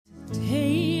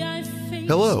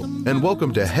Hello, and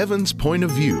welcome to Heaven's Point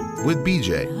of View with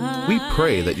BJ. We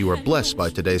pray that you are blessed by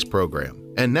today's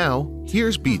program. And now,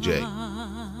 here's BJ.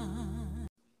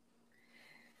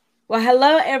 Well,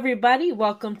 hello, everybody.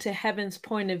 Welcome to Heaven's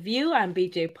Point of View. I'm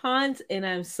BJ Pons, and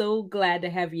I'm so glad to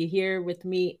have you here with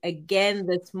me again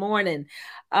this morning.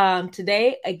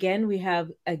 Today, again, we have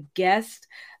a guest.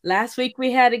 Last week,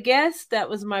 we had a guest. That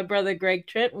was my brother, Greg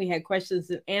Trent. We had questions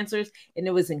and answers, and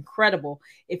it was incredible.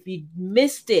 If you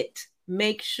missed it,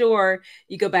 make sure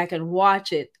you go back and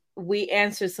watch it. We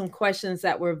answered some questions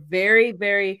that were very,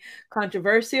 very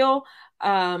controversial.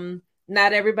 Not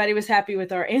everybody was happy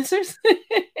with our answers,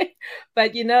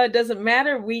 but it doesn't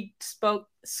matter. We spoke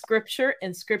scripture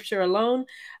and scripture alone.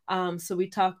 So we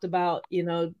talked about,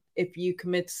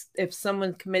 if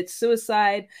someone commits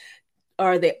suicide,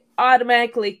 are they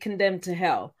automatically condemned to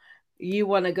hell? You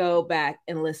want to go back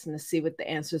and listen to see what the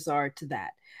answers are to that.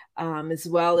 As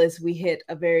well as we hit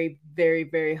a very, very,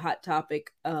 very hot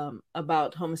topic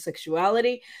about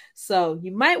homosexuality. So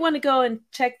you might want to go and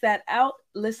check that out,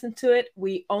 listen to it.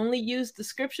 We only use the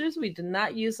scriptures. We did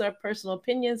not use our personal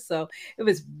opinions. So it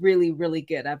was really, really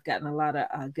good. I've gotten a lot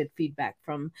of good feedback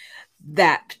from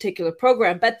that particular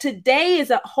program. But today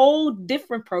is a whole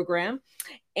different program.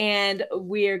 And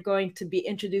we're going to be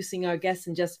introducing our guests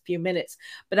in just a few minutes.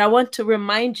 But I want to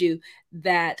remind you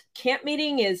that camp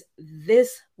meeting is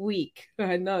this week.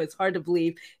 I know it's hard to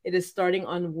believe. It is starting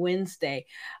on Wednesday.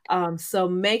 So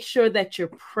make sure that you're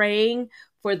praying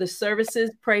for the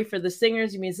services. Pray for the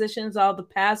singers, musicians, all the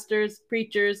pastors,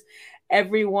 preachers,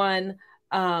 everyone.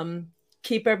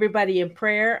 Keep everybody in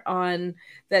prayer on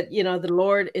that, the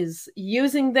Lord is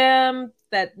using them,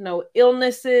 that no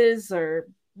illnesses or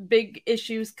big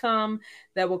issues come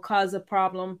that will cause a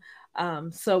problem.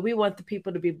 So we want the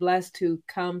people to be blessed who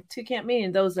come to camp meeting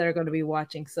and those that are going to be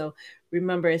watching. So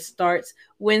remember, it starts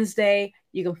Wednesday.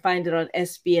 You can find it on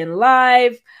SBN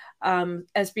Live,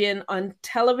 SBN on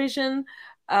television,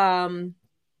 the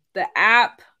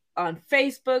app, on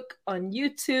Facebook, on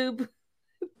YouTube,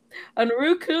 on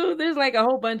Roku. There's like a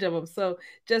whole bunch of them. So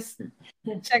just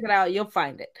check it out. You'll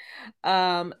find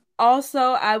it. Also,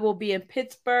 I will be in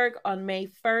Pittsburgh on May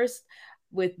 1st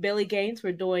with Billy Gaines.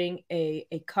 We're doing a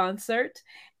concert,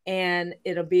 and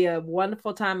it'll be a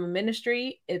wonderful time of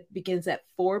ministry. It begins at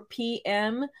 4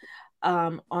 p.m.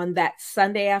 On that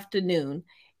Sunday afternoon,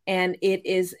 and it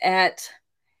is at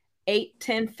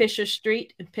 810 Fisher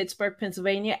Street in Pittsburgh,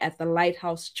 Pennsylvania at the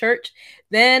Lighthouse Church.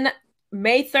 Then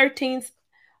May 13th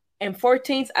and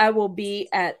 14th, I will be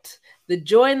at the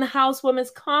Joy in the House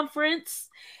Women's Conference.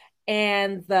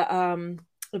 And the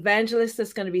evangelist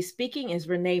that's going to be speaking is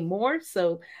Renee Moore.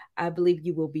 So I believe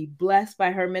you will be blessed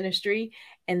by her ministry.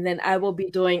 And then I will be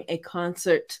doing a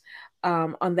concert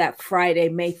on that Friday,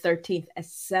 May 13th at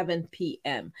 7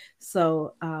 p.m.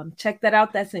 So check that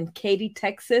out. That's in Katy,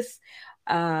 Texas.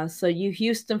 So you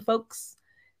Houston folks,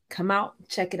 come out,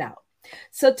 check it out.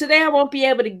 So today I won't be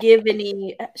able to give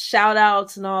any shout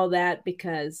outs and all that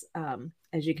because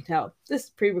as you can tell, this is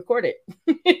pre-recorded.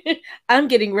 I'm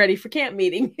getting ready for camp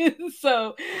meeting.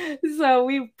 So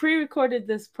we pre-recorded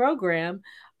this program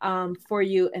for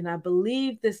you. And I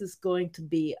believe this is going to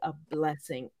be a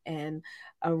blessing and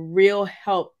a real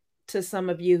help to some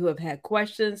of you who have had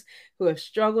questions, who have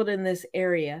struggled in this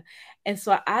area. And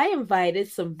so I invited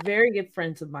some very good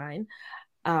friends of mine,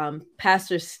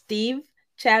 Pastor Steve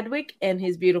Chadwick and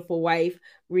his beautiful wife,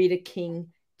 Rita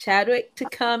Chadwick, to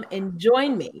come and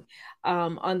join me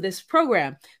on this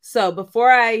program. So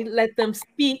before I let them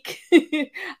speak,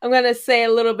 I'm going to say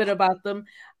a little bit about them.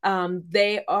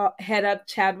 They head up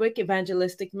Chadwick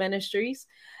Evangelistic Ministries.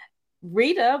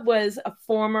 Rita was a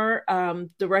former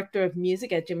director of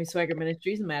music at Jimmy Swagger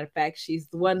Ministries. As a matter of fact, she's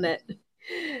the one that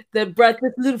brought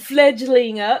this little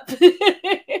fledgling up.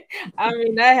 I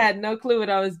mean, I had no clue what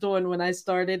I was doing when I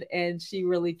started, and she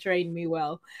really trained me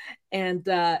well. And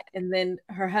then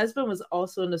her husband was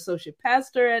also an associate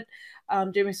pastor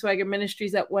at Jimmy Swagger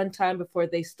Ministries at one time before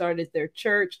they started their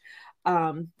church.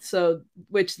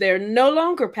 Which they're no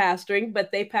longer pastoring,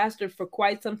 but they pastored for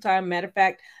quite some time. Matter of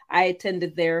fact, I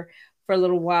attended there for a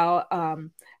little while,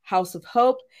 House of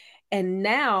Hope. And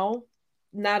now,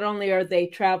 not only are they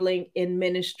traveling in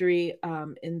ministry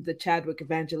in the Chadwick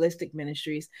Evangelistic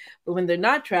Ministries, but when they're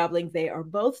not traveling, they are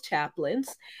both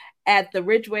chaplains at the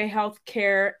Ridgeway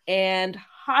Healthcare and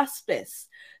Hospice.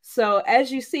 So as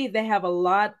you see, they have a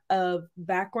lot of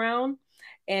background,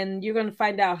 and you're going to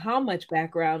find out how much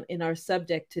background in our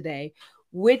subject today,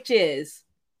 which is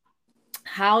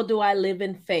how do I live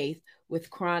in faith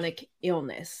with chronic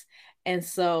illness? And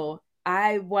so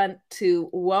I want to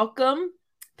welcome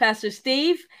Pastor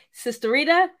Steve, Sister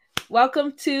Rita.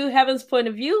 welcome to Heaven's Point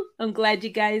of View. I'm glad you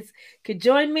guys could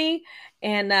join me.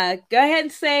 And go ahead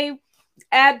and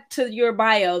add to your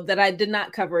bio that I did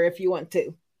not cover if you want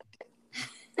to.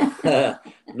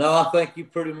 No, I think you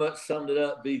pretty much summed it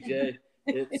up, BJ.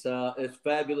 It's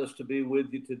fabulous to be with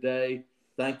you today.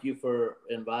 Thank you for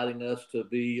inviting us to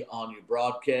be on your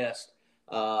broadcast.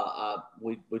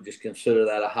 We just consider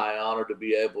that a high honor to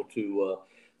be able to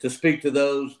speak to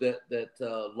those that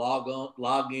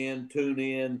log in, tune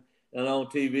in, and on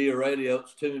TV or radio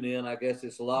it's tune in. I guess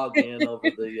it's log in over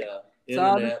the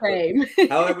internet. All the same.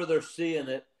 However they're seeing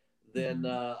it, then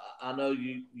I know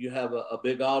you have a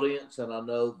big audience, and I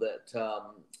know that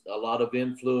a lot of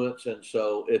influence, and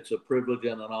so it's a privilege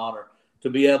and an honor to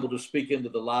be able to speak into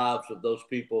the lives of those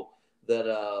people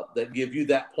that give you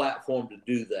that platform to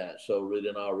do that. So Rita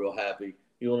and I are real happy.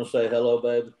 You want to say hello,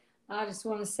 baby? I just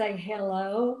want to say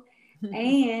hello,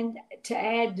 and to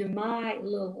add to my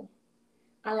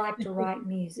I like to write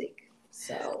music,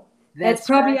 so. That's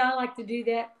probably, right. I like to do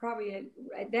that.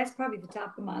 That's probably the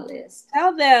top of my list.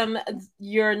 Tell them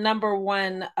your number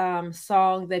one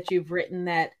song that you've written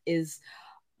that is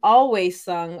always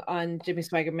sung on Jimmy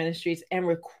Swaggart Ministries and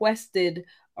requested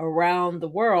around the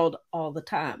world all the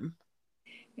time.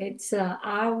 It's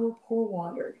I Will Pour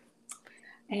Water.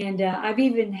 And I've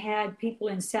even had people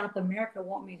in South America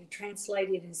want me to translate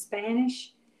it in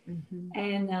Spanish. Mm-hmm.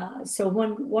 And so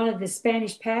one of the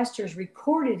Spanish pastors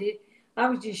recorded it. I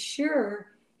was just sure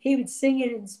he would sing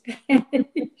it in Spanish,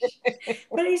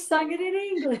 but he sung it in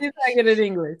English. He sang it in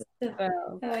English.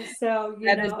 So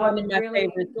that is one of my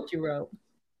favorites that you wrote.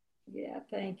 Yeah,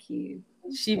 thank you.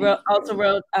 She also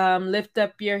wrote "Lift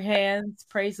Up Your Hands,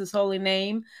 Praise His Holy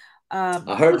Name."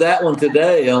 I heard that one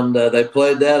today on. They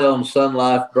played that on Sun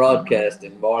Life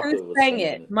Broadcasting. Martha sang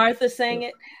it. Martha sang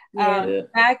it.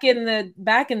 Back in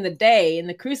the day, in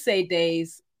the crusade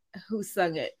days. Who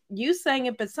sung it? You sang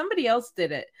it, but somebody else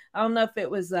did it. I don't know if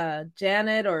it was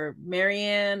Janet or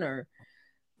Marianne or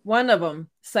one of them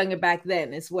sung it back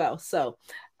then as well. So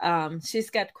she's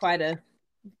got quite a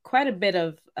bit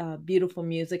of beautiful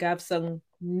music. I've sung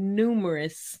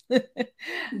numerous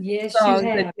yes songs, you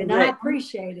have, and I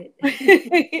appreciate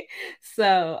it.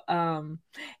 So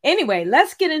anyway,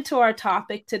 let's get into our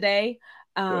topic today.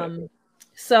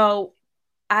 So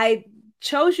I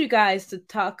chose you guys to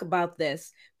talk about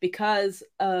this because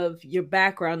of your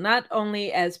background, not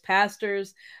only as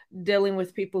pastors dealing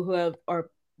with people who are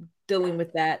dealing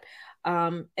with that,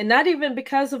 and not even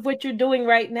because of what you're doing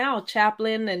right now,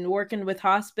 chaplain and working with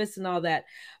hospice and all that,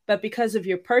 but because of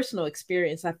your personal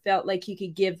experience. I felt like you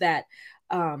could give that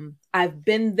I've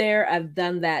been there, I've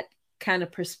done that kind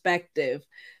of perspective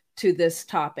to this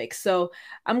topic. So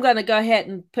I'm going to go ahead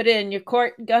and put it in your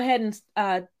court. Go ahead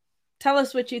and tell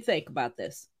us what you think about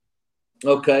this.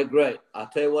 Okay, great. I'll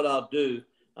tell you what I'll do.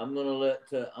 I'm gonna let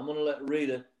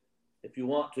Rita, if you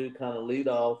want to, kind of lead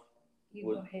off.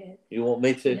 Go ahead. You want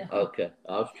me to? No. Okay.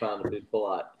 I was trying to be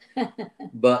polite.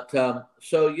 But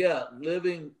so yeah,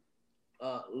 living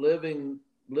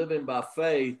by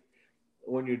faith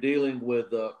when you're dealing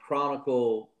with a chronic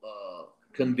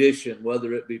condition,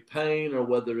 whether it be pain or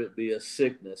whether it be a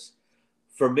sickness.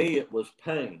 For me, it was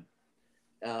pain.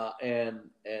 And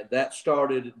that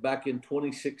started back in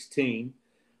 2016,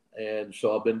 and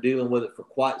so I've been dealing with it for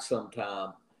quite some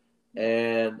time.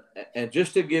 And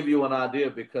just to give you an idea,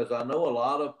 because I know a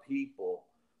lot of people,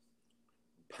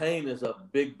 pain is a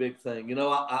big thing. You know,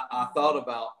 I thought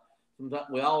about, sometimes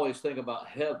we always think about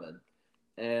heaven,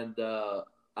 and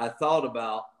I thought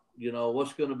about, you know,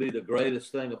 what's going to be the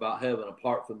greatest thing about heaven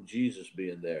apart from Jesus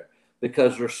being there,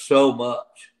 because there's so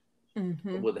much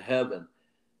with heaven.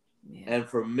 Yeah. And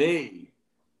for me,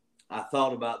 I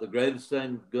thought about the greatest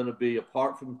thing going to be,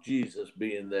 apart from Jesus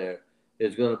being there,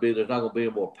 is going to be there's not going to be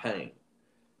more pain.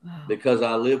 Wow. Because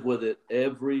I live with it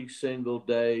every single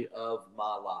day of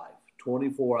my life,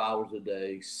 24 hours a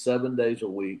day, 7 days a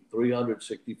week,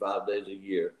 365 days a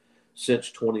year since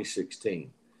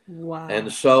 2016. Wow.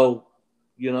 And so,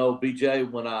 you know, BJ,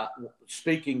 when I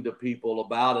speaking to people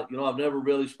about it, you know, I've never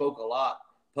really spoke a lot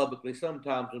publicly,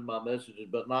 sometimes in my messages,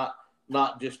 but not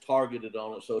just targeted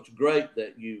on it. So it's great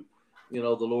that you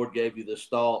know, the Lord gave you this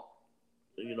thought,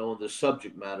 you know, this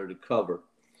subject matter to cover.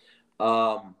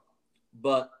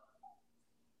 But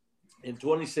in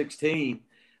 2016,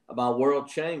 my world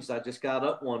changed. I just got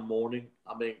up one morning.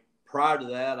 I mean, prior to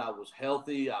that, I was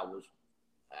healthy. I was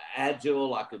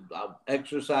agile. I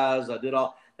exercise. I did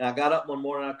all. And I got up one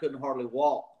morning, I couldn't hardly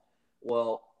walk.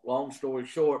 Well, long story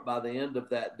short, by the end of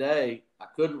that day, I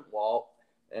couldn't walk.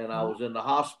 And I was in the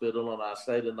hospital, and I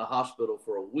stayed in the hospital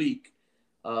for a week,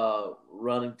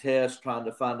 running tests, trying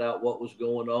to find out what was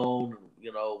going on, and,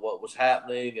 you know, what was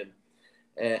happening.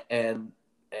 and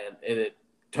it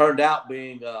turned out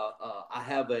being I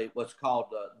have what's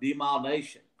called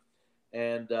demyelination,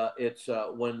 and it's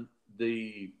when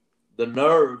the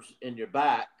nerves in your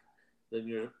back,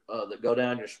 then that go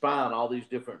down your spine, all these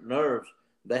different nerves,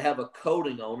 they have a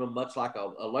coating on them, much like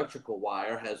an electrical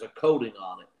wire has a coating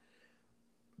on it.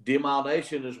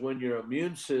 Demyelination is when your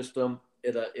immune system,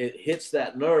 it hits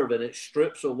that nerve and it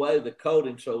strips away the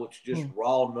coating, so it's just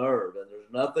raw nerve, and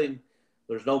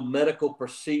there's no medical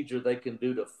procedure they can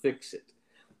do to fix it.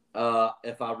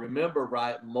 If I remember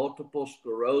right, multiple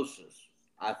sclerosis,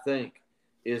 I think,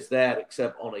 is that,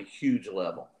 except on a huge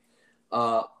level.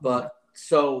 But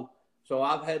so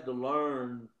I've had to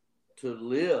learn to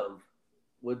live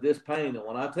with this pain. And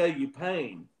when I tell you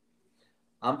pain,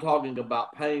 I'm talking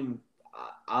about pain.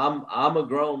 I'm a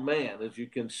grown man, as you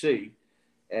can see,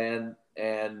 and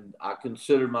I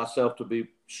consider myself to be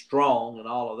strong and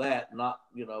all of that. Not,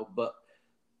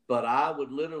 but I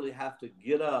would literally have to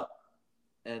get up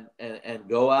and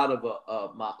go out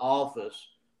of my office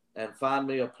and find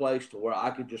me a place to where I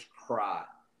could just cry,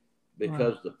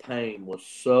 because the pain was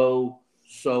so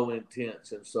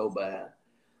intense and so bad.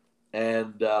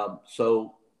 And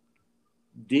so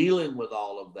dealing with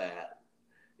all of that,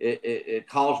 it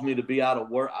caused me to be out of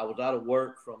work. I was out of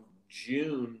work from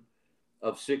June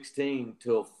of 16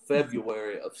 till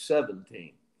February of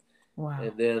 17.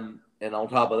 Wow. And on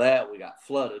top of that, we got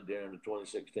flooded during the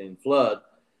 2016 flood.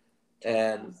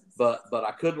 And but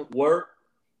I couldn't work.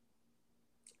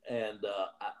 And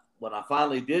when I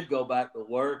finally did go back to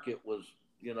work, it was,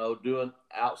 doing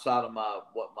outside of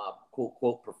what my quote,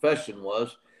 quote profession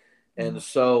was. And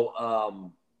so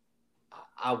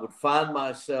I would find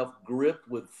myself gripped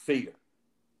with fear.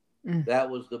 That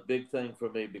was the big thing for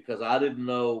me, because I didn't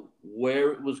know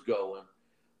where it was going,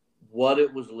 what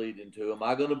it was leading to. Am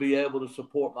I going to be able to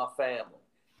support my family?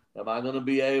 Am I going to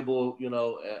be able,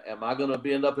 am I going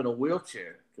to end up in a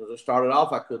wheelchair? Because it started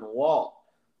off, I couldn't walk.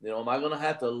 Am I going to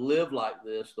have to live like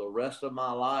this the rest of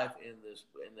my life in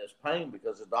this pain?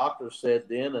 Because the doctors said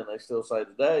then, and they still say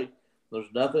today,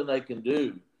 there's nothing they can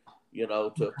do,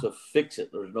 to fix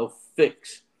it. There's no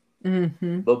fix.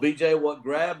 But BJ, what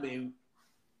grabbed me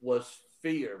was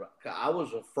fear. I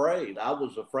was afraid.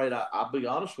 I'll be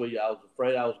honest with you. I was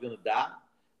afraid I was going to die.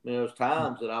 There was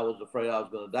times that I was afraid I was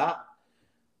going to die.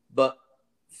 But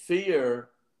fear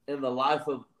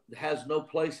has no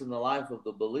place in the life of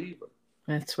the believer.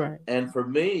 That's right. And for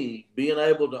me, being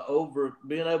able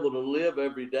to live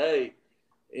every day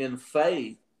in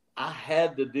faith, I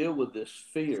had to deal with this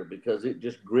fear, because it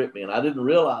just gripped me, and I didn't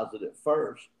realize it at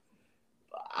first.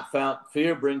 I found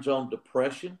fear brings on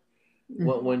depression.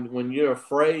 When you're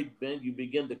afraid, then you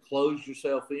begin to close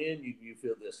yourself in. You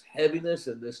feel this heaviness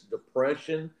and this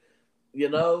depression,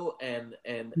 and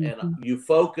you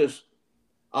focus.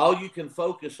 All you can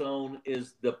focus on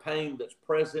is the pain that's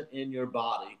present in your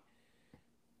body,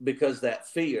 because that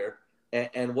fear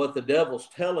and what the devil's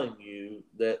telling you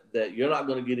that you're not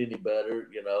going to get any better.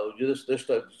 This stuff's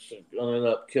going to end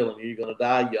up killing you. You're going to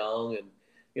die young,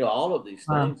 and all of these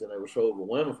things. And they were so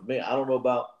overwhelming for me. I don't know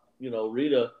about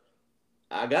Rita.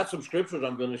 I got some scriptures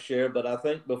I'm going to share, but I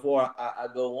think before I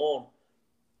go on,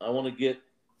 I want to get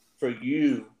for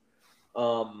you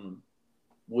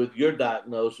with your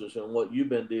diagnosis and what you've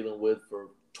been dealing with for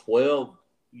 12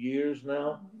 years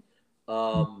now.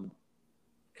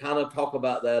 Kind of talk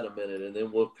about that a minute, and then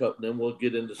we'll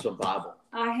get into some Bible.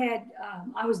 I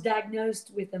was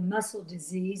diagnosed with a muscle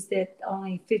disease that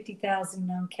only 50,000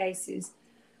 known cases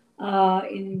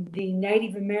in the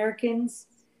Native Americans.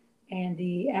 And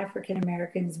the African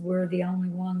Americans were the only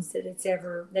ones that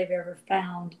they've ever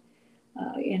found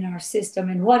in our system.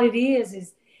 And what it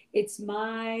is it's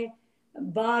my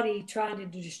body trying to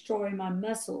destroy my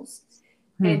muscles.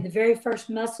 And the very first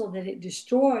muscle that it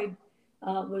destroyed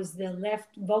was the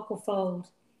left vocal fold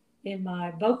in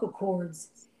my vocal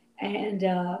cords. And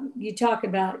you talk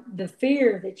about the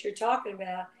fear that you're talking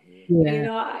about.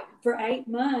 Yeah. For 8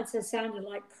 months, I sounded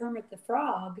like Kermit the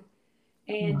Frog.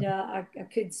 And I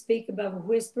could speak above a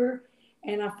whisper.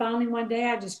 And I finally, one day,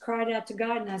 I just cried out to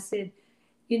God, and I said,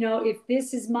 if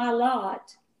this is my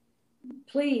lot,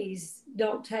 please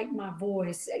don't take my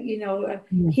voice.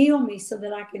 Heal me so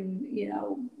that I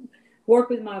can, work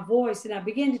with my voice. And I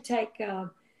began to take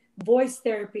voice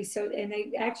therapy. And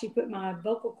they actually put my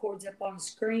vocal cords up on a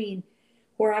screen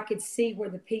where I could see where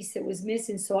the piece that was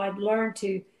missing. So I'd learn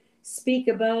to speak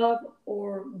above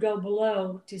or go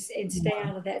below and stay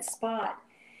out of that spot.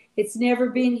 It's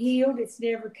never been healed. It's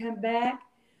never come back.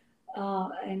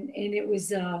 And it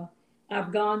was,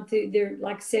 I've gone through there,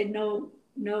 like I said, no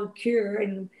cure.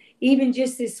 And even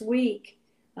just this week,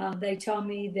 They told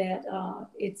me that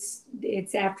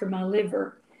it's after my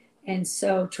liver, and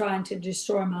so trying to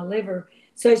destroy my liver.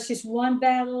 So it's just one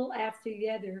battle after the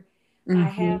other. I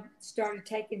have started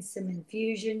taking some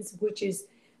infusions, which is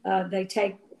they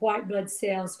take white blood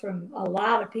cells from a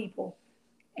lot of people,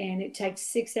 and it takes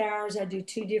 6 hours. I do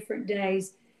 2 different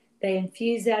days. They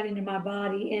infuse that into my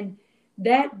body, and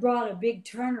that brought a big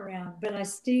turnaround. But I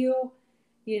still,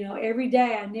 every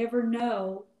day I never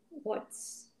know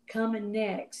what's coming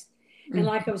next. And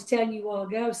like I was telling you a while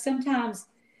ago, sometimes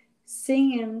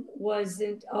singing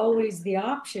wasn't always the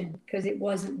option because it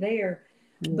wasn't there,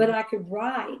 but I could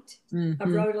write. I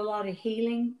wrote a lot of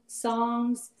healing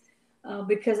songs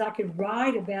because I could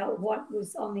write about what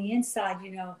was on the inside.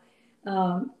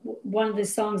 One of the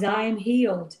songs, I am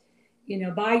healed,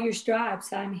 by your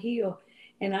stripes, I'm healed.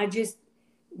 And I just,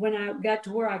 when I got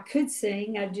to where I could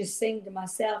sing, I'd just sing to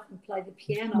myself and play the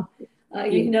piano,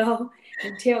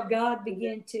 until God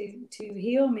began to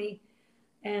heal me.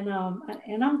 And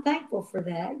I'm thankful for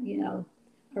that.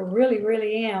 I really,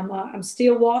 really am. I'm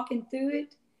still walking through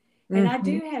it. And I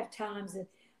do have times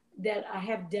that I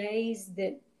have days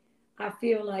that I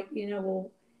feel like,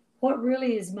 well, what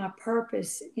really is my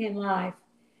purpose in life?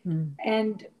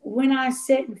 And when I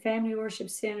sit in Family Worship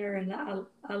Center and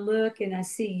I look and I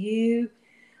see you,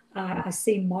 I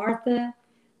see Martha,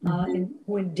 and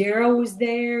when Daryl was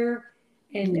there,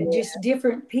 and just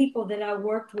different people that I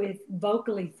worked with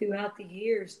vocally throughout the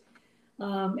years,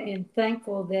 and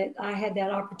thankful that I had that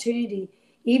opportunity.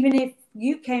 Even if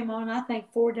you came on, I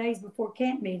think 4 days before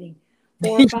camp meeting,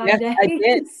 4 or 5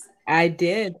 days. I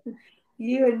did.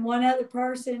 You and one other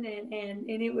person, and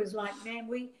it was like, man,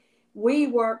 we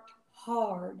worked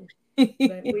hard, but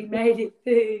we made it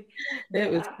through.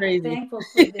 It was crazy. I'm thankful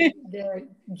for the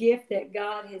gift that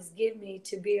God has given me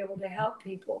to be able to help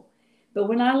people. But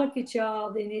when I look at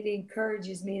y'all, then it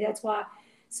encourages me. That's why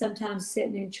sometimes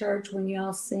sitting in church when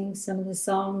y'all sing some of the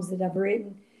songs that I've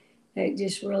written, it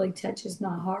just really touches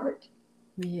my heart.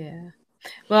 Yeah.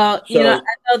 Well, I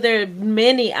know there are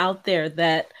many out there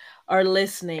that are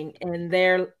listening and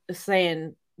they're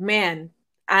saying, man,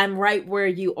 I'm right where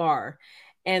you are.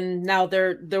 And now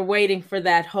they're waiting for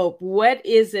that hope. What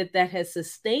is it that has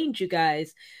sustained you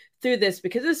guys through this?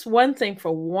 Because it's one thing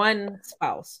for one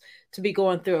spouse to be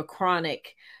going through a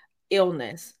chronic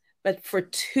illness, but for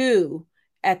 2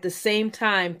 at the same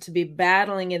time to be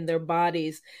battling in their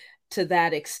bodies to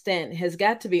that extent has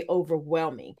got to be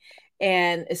overwhelming.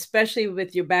 And especially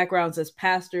with your backgrounds as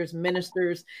pastors,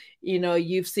 ministers,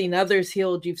 you've seen others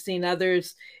healed, you've seen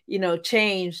others,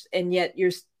 changed, and yet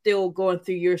you're still going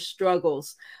through your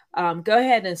struggles. Go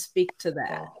ahead and speak to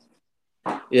that.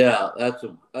 Yeah, that's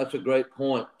a great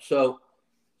point. So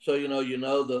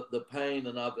the pain,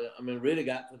 and Rita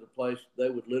got to the place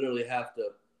they would literally have to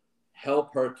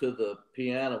help her to the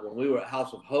piano. When we were at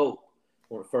House of Hope,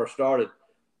 when it first started,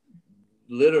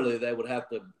 literally they would have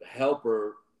to help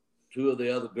her. 2 of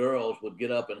the other girls would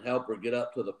get up and help her get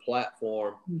up to the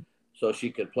platform so she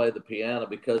could play the piano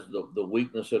because of the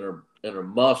weakness in her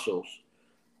muscles.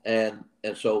 And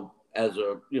so as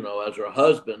her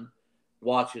husband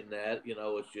watching that,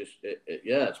 it's just,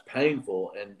 it's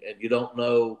painful, and you don't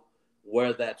know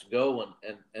where that's going.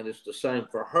 And it's the same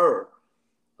for her.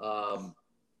 I'm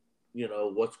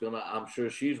sure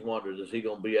she's wondered, is he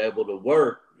going to be able to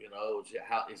work?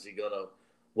 How is he going to,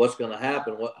 what's going to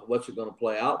happen? What's it going to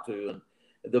play out to? And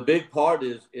the big part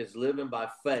is living by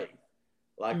faith,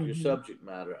 like your subject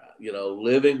matter,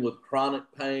 living with chronic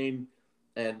pain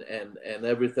and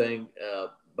everything,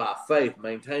 by faith,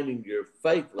 maintaining your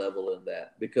faith level in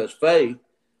that, because faith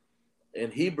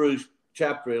in Hebrews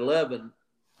chapter 11,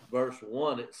 verse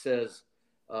 1, it says,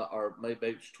 or maybe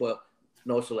it's 12,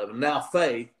 no, it's 11. Now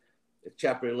faith, it's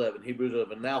chapter 11, Hebrews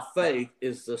 11. Now faith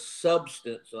is the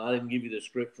substance, and I didn't give you the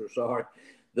scripture, sorry,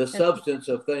 the substance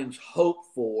of things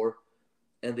hoped for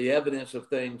and the evidence of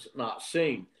things not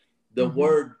seen. The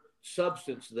word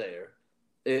substance there,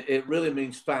 it really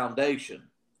means foundation.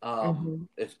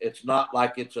 It's not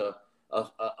like it's a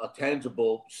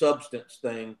tangible substance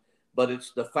thing, but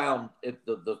it's the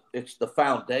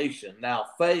foundation. Now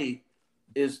faith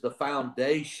is the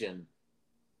foundation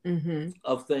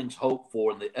of things hoped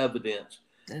for and the evidence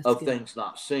of things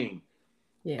not seen.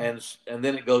 Yeah. And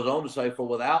then it goes on to say, for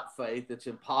without faith, it's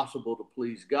impossible to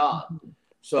please God.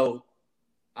 So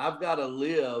I've got to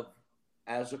live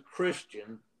as a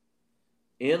Christian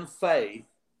in faith.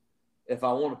 If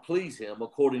I want to please him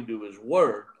according to his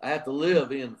word, I have to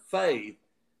live in faith,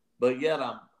 but yet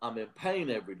I'm in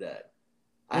pain every day.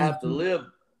 I have to live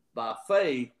by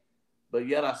faith, but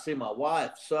yet I see my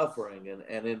wife suffering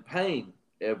and in pain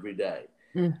every day.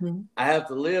 I have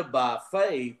to live by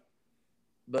faith,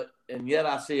 and yet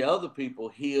I see other people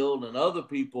healed and other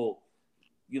people,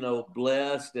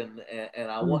 blessed, and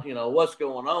I want, what's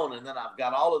going on. And then I've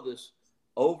got all of this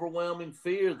overwhelming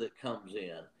fear that comes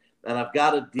in, and I've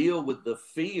got to deal with the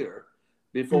fear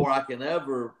before I can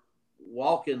ever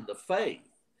walk in the faith.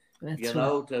 That's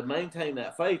To maintain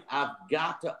that faith, I've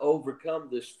got to overcome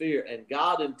this fear, and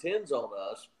God intends on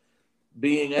us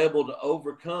being able to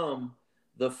overcome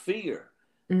the fear.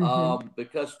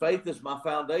 Because faith is my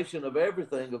foundation of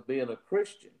everything, of being a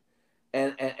Christian.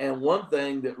 And one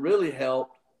thing that really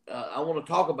helped, I want to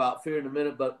talk about fear in a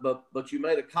minute, but you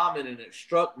made a comment and it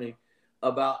struck me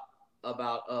about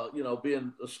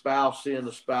being a spouse, seeing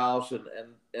the spouse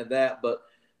and that. But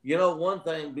one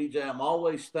thing, BJ, I'm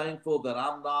always thankful that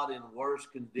I'm not in worse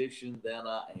condition than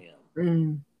I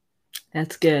am.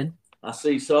 That's good. I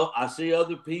see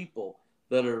other people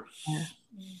that are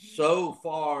so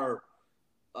far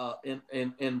in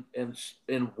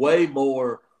way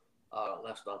more,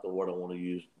 that's not the word I want to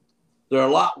use. They're a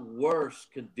lot worse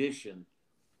condition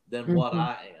than what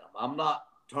I am. I'm not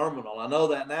terminal. I know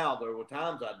that now. There were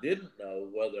times I didn't know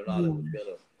whether or not it was going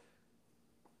to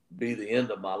be the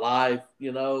end of my life,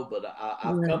 but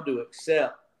I've come to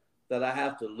accept that I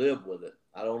have to live with it.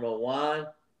 I don't know why,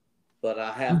 but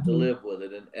I have to live with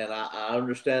it. And I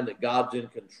understand that God's in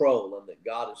control and that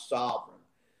God is sovereign.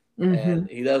 And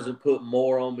he doesn't put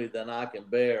more on me than I can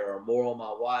bear, or more on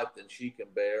my wife than she can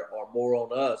bear, or more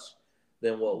on us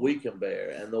than what we can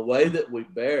bear. And the way that we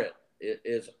bear it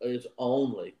is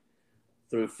only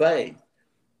through faith.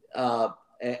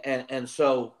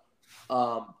 So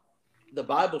the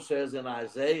Bible says in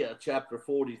Isaiah chapter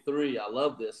 43, I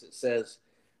love this. It says,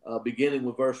 beginning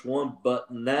with verse 1, "But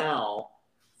now,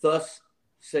 thus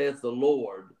saith the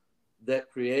Lord that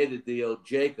created thee, O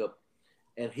Jacob,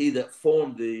 and he that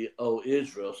formed thee, O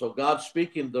Israel." So God's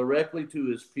speaking directly to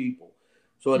his people.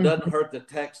 So it doesn't hurt the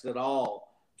text at all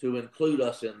to include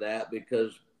us in that,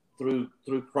 because through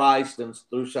Christ and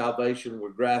through salvation, we're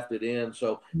grafted in.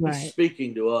 So he's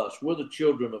speaking to us. We're the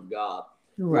children of God.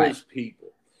 We're his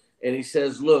people. And he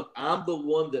says, look, I'm the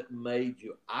one that made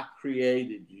you. I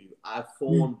created you. I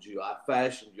formed you. I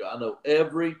fashioned you. I know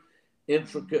every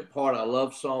intricate part. I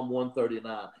love Psalm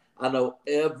 139. I know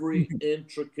every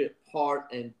intricate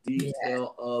part and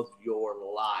detail of your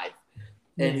life.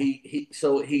 And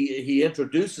he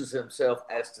introduces himself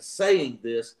as to saying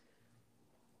this.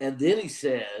 And then he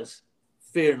says,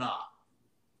 fear not.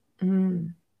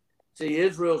 See,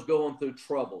 Israel's going through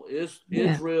trouble.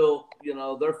 Israel,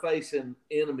 they're facing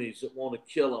enemies that want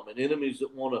to kill them and enemies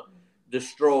that want to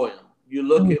destroy them. You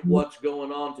look at what's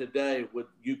going on today with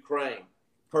Ukraine.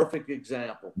 Perfect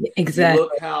example. Exactly. You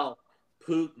look how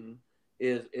Putin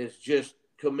is just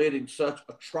committing such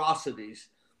atrocities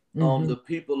on the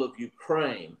people of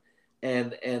Ukraine.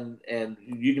 And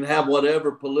you can have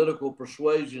whatever political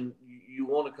persuasion you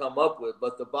want to come up with,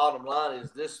 but the bottom line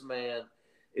is this man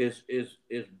is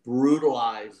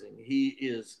brutalizing. He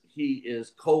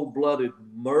is cold-blooded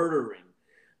murdering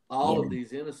all of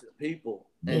these innocent people.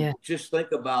 And just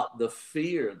think about the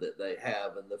fear that they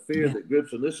have and the fear that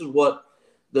grips them. This is what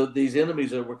these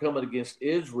enemies that were coming against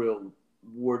Israel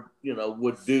would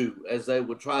do as they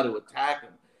would try to attack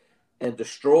them and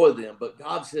destroy them. But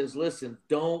God says, listen,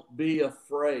 don't be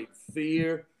afraid.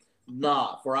 Fear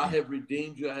not, for I have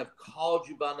redeemed you. I have called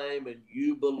you by name, and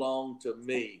you belong to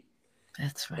me.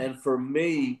 That's right. And for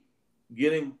me,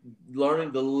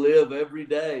 learning to live every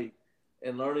day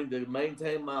and learning to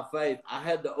maintain my faith, I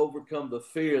had to overcome the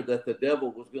fear that the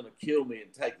devil was going to kill me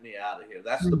and take me out of here.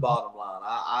 That's the bottom line.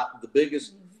 The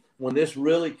biggest, when this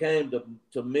really came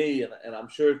to me, and I'm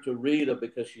sure to Rita,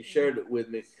 because she shared it with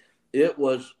me, it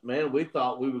was, man, we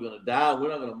thought we were going to die. We're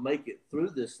not going to make it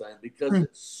through this thing because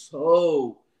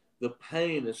the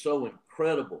pain is so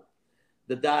incredible.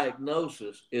 The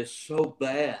diagnosis is so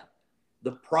bad.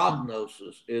 The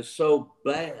prognosis is so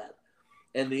bad.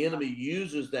 And the enemy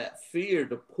uses that fear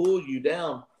to pull you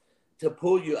down, to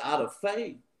pull you out of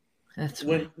faith. That's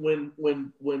right.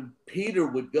 When Peter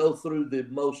would go through the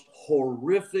most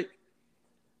horrific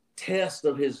test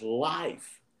of his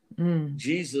life,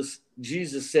 Jesus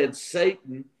said,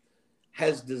 Satan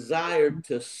has desired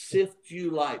to sift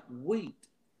you like wheat.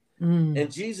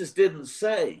 And Jesus didn't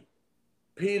say,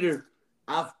 Peter,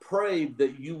 I've prayed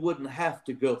that you wouldn't have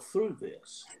to go through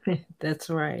this. That's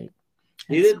right.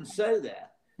 He didn't say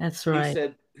that. That's right. He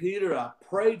said, Peter, I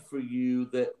prayed for you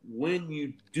that when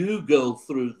you do go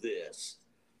through this,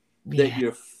 that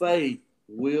your faith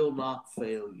will not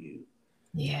fail you.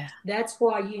 Yeah. That's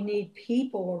why you need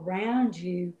people around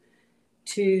you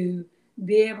to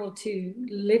be able to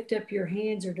lift up your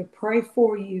hands or to pray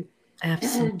for you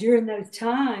during those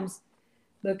times,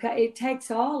 because it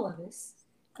takes all of us.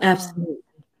 Absolutely.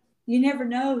 You never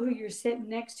know who you're sitting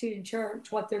next to in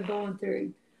church, what they're going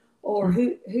through, or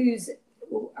who's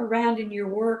around in your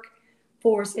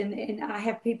workforce. And I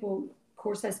have people, of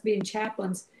course, that's being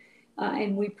chaplains,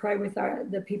 and we pray with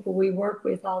the people we work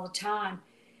with all the time.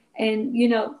 And, you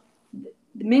know,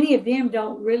 many of them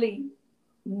don't really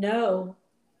know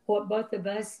what both of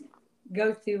us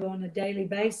go through on a daily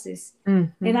basis.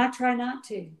 Mm-hmm. And I try not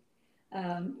to.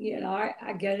 You know,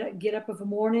 I get up in the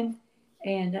morning,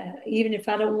 and even if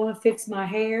I don't want to fix my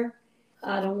hair,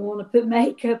 I don't want to put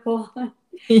makeup on,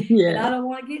 Yeah. and I don't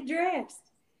want to get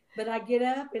dressed. But I get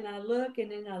up and I look,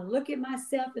 and then I look at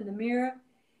myself in the mirror,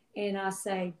 and I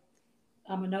say,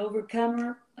 I'm an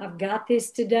overcomer. I've got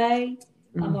this today.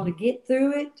 I'm going to get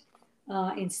through it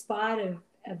in spite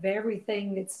of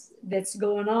everything that's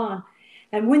going on.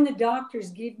 And when the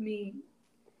doctors give me,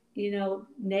 you know,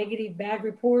 negative, bad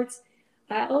reports,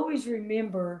 I always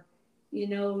remember, you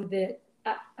know, that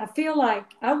I feel like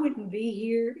I wouldn't be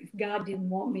here if God didn't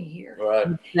want me here. Right.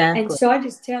 Exactly. And so I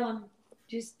just tell them,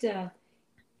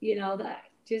 you know, that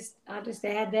I just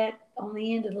add that on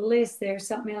the end of the list there,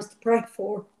 something else to pray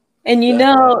for. And you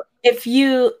know, if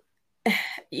you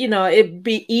know, it'd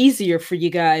be easier for you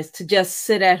guys to just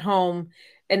sit at home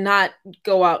and not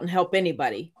go out and help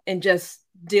anybody and just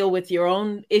deal with your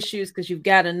own issues because you've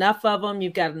got enough of them.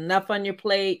 You've got enough on your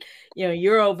plate. You know,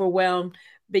 you're overwhelmed.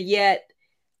 But yet,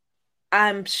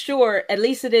 I'm sure, at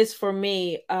least it is for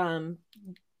me,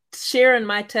 sharing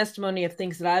my testimony of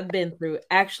things that I've been through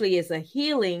actually is a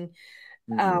healing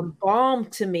balm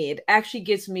to me. It actually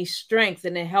gives me strength,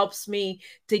 and it helps me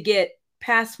to get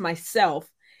past myself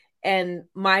and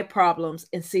my problems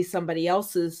and see somebody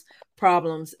else's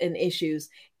problems and issues.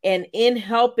 And in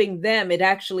helping them, it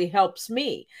actually helps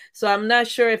me. So I'm not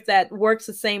sure if that works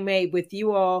the same way with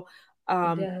you all.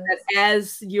 That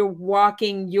as you're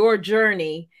walking your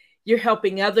journey, you're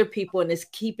helping other people, and it's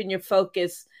keeping your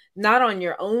focus not on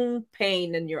your own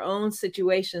pain and your own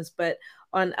situations, but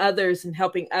on others and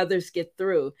helping others get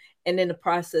through. And in the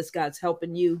process, God's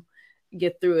helping you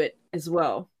get through it as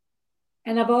well.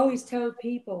 And I've always told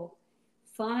people,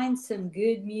 find some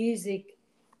good music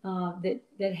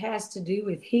that has to do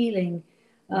with healing,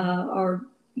 or,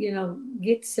 you know,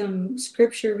 get some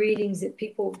scripture readings that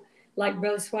people, like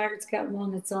Brother Swaggart's got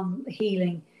one that's on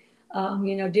healing,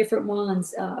 you know, different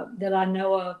ones that I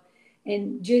know of,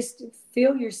 and just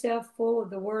fill yourself full of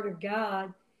the Word of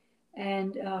God.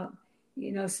 And,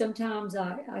 you know, sometimes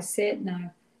I sit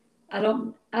and I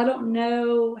don't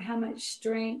know how much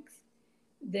strength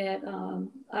that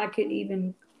I could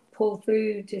even pull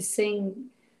through to sing.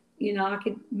 You know, I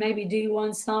could maybe do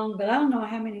one song, but I don't know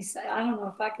how many. I don't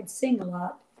know if I could sing a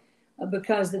lot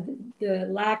because of the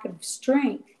lack of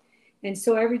strength. And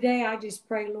so every day I just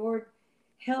pray, Lord,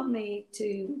 help me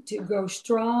to grow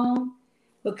strong,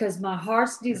 because my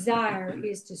heart's desire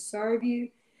is to serve you.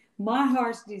 My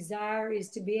heart's desire is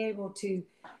to be able to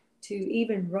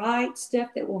even write stuff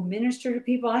that will minister to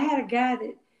people. I had a guy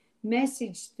that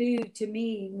messaged through to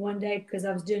me one day because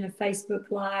I was doing a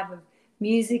Facebook Live of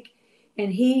music,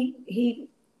 and he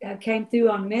came through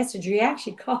on Messenger. He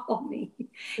actually called me,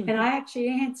 and I actually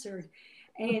answered,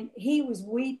 and he was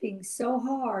weeping so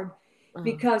hard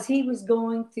because he was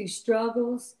going through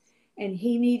struggles and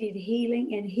he needed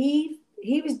healing, and he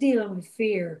was dealing with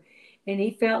fear, and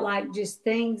he felt like just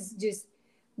things just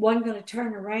wasn't going to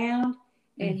turn around.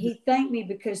 And he thanked me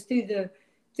because through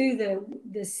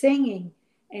the singing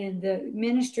and the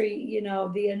ministry, you know,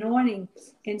 the anointing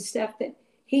and stuff, that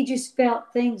he just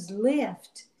felt things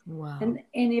lift. Wow. And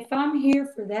if I'm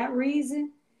here for that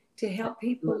reason, to help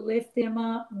people lift them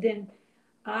up, then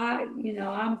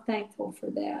I'm thankful for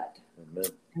that.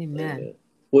 Amen.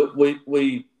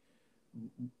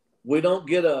 We don't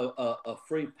get a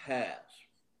free pass.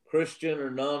 Christian or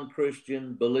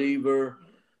non-Christian, believer,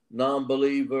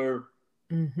 non-believer.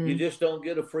 You just don't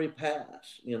get a free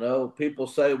pass. You know, people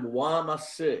say, well, why am I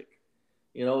sick?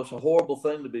 You know, it's a horrible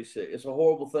thing to be sick. It's a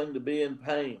horrible thing to be in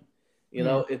pain. You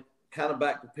know, it kind of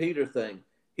back to Peter thing.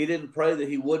 He didn't pray that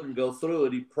he wouldn't go through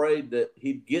it. He prayed that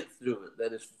he'd get through it,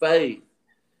 that his faith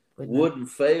wouldn't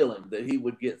fail him, that he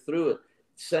would get through it.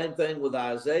 Same thing with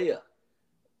Isaiah.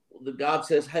 The God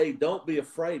says, hey, don't be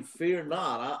afraid. Fear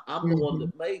not. I'm the one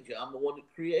that made you. I'm the one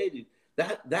that created you.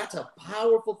 That's a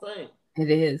powerful thing. It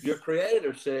is. Your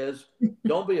creator says,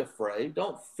 don't be afraid.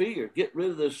 Don't fear. Get rid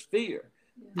of this fear.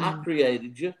 I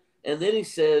created you. And then he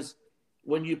says,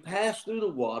 when you pass through the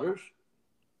waters,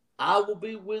 I will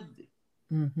be with thee.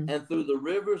 And through the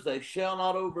rivers, they shall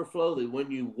not overflow thee.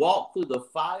 When you walk through the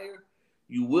fire,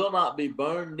 you will not be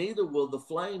burned, neither will the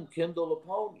flame kindle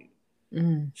upon you.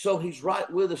 So he's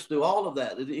right with us through all of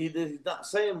that. He's not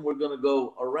saying we're going to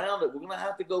go around it. We're going to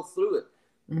have to go through it.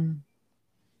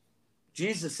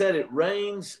 Jesus said it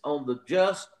rains on the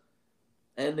just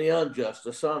and the unjust.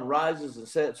 The sun rises and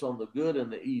sets on the good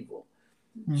and the evil.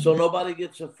 So nobody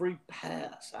gets a free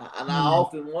pass. I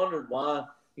often wondered why,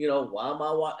 why am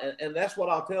I? And that's what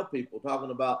I'll tell people,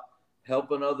 talking about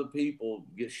helping other people,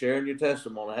 sharing your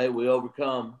testimony. Hey, we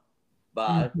overcome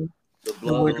by the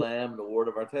blood of the Lamb and the word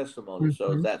of our testimony.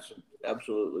 So that's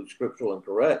absolutely scriptural and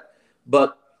correct.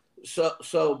 But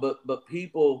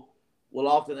people will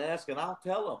often ask, and I'll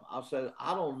tell them, I'll say,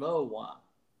 I don't know why.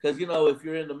 Because, if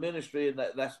you're in the ministry and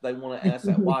that's they want to ask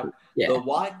that why, the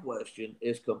why question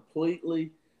is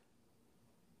completely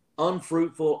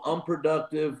unfruitful,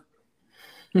 unproductive.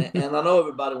 And I know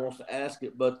everybody wants to ask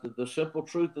it, but the simple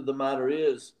truth of the matter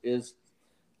is,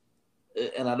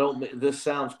 and I don't mean, this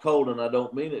sounds cold and I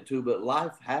don't mean it to, but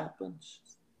life happens.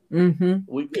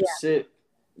 We get sick,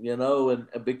 and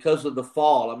because of the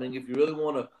fall. I mean, if you really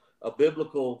want a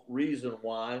biblical reason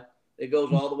why, it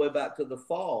goes all the way back to the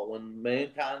fall when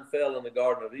mankind fell in the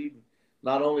Garden of Eden.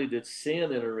 Not only did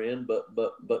sin enter in,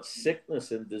 but sickness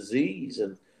and disease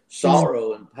and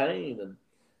sorrow and pain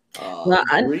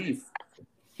and grief.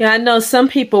 I know some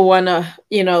people want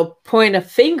to, point a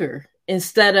finger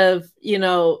instead of,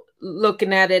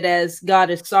 looking at it as God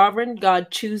is sovereign.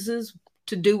 God chooses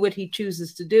to do what he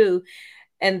chooses to do.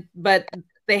 But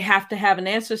they have to have an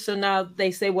answer. So now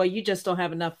they say, well, you just don't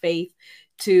have enough faith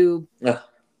to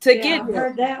get, I've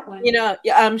heard that one.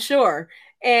 I'm sure.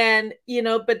 And,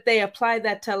 but they apply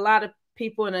that to a lot of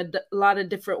people in a lot of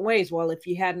different ways. Well, if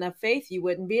you had enough faith, you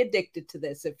wouldn't be addicted to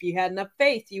this. If you had enough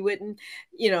faith, you wouldn't,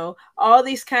 all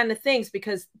these kind of things,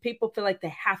 because people feel like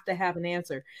they have to have an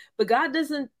answer. But God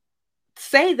doesn't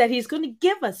say that he's going to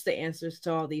give us the answers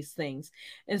to all these things.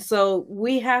 And so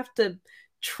we have to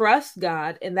trust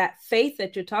God, and that faith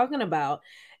that you're talking about,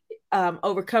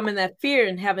 overcoming that fear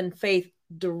and having faith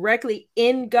directly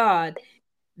in God,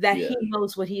 that he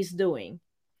knows what he's doing.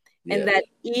 And that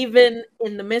even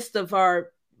in the midst of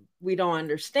we don't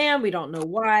understand, we don't know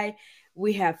why,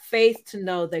 we have faith to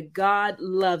know that God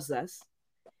loves us.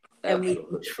 Absolutely. And we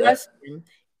can trust him,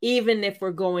 even if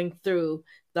we're going through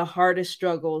the hardest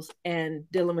struggles and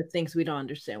dealing with things we don't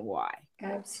understand why.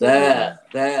 Absolutely.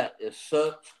 That is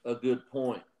such a good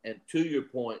point. And to your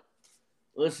point,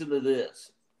 listen to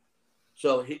this.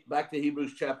 So back to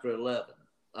Hebrews chapter 11.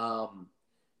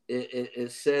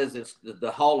 It says it's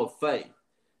the hall of faith.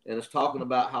 And it's talking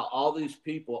about how all these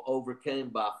people overcame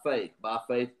by faith. By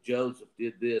faith, Joseph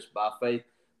did this. By faith,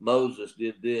 Moses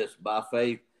did this. By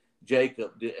faith,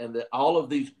 Jacob did. And all of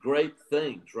these great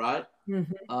things, right?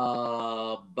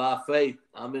 By faith,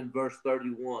 I'm in verse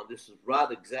 31. This is right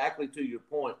exactly to your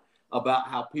point about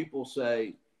how people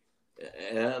say,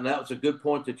 and that was a good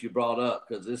point that you brought up,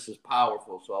 because this is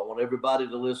powerful. So I want everybody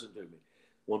to listen to me.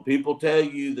 When people tell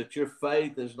you that your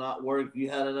faith is not working, you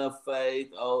had enough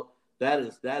faith, that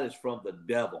is from the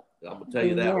devil. I'm going to tell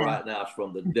you that right now. It's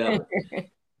from the devil.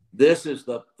 This is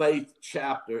the faith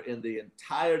chapter in the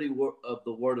entirety of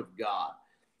the Word of God.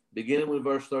 Beginning with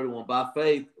verse 31. By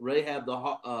faith, the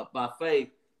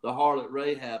harlot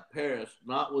Rahab perished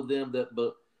not with them that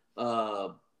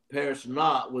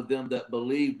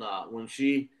believed not, when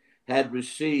she had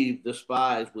received the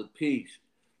spies with peace.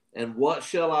 And what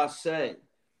shall I say?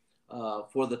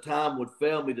 For the time would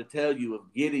fail me to tell you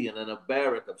of Gideon and of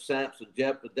Barak, of Samson,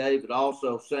 Jephthah, David,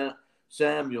 also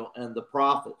Samuel and the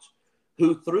prophets,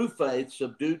 who through faith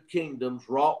subdued kingdoms,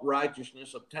 wrought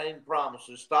righteousness, obtained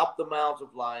promises, stopped the mouths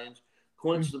of lions,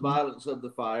 quenched the violence of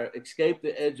the fire, escaped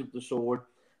the edge of the sword,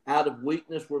 out of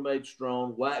weakness were made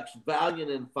strong, waxed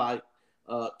valiant in fight,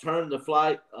 turned to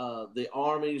flight the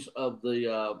armies of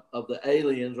the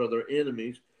aliens or their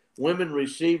enemies. Women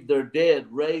received their dead,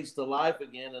 raised to life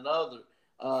again, and others.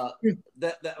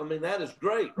 That is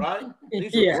great, right?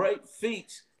 These are great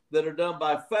feats that are done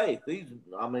by faith.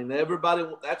 Everybody,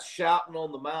 that's shouting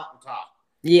on the mountaintop.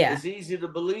 Yeah, it's easy to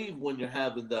believe when you're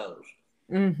having those.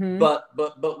 But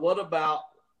what about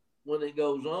when it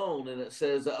goes on and it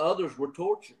says that others were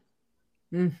tortured,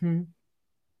 and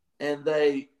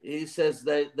he says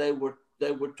they were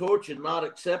tortured, not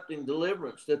accepting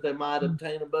deliverance, that they might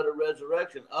obtain a better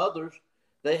resurrection. Others,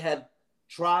 they had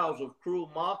trials of cruel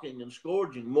mocking and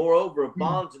scourging, moreover of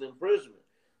bonds and imprisonment.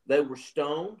 They were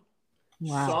stoned,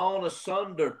 sawn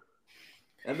asunder.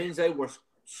 That means they were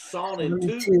sawn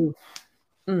in two.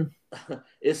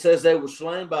 It says they were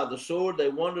slain by the sword. They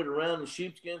wandered around in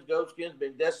sheepskins, goatskins,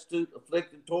 being destitute,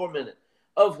 afflicted, tormented,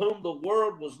 of whom the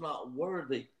world was not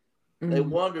worthy. They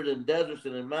wandered in deserts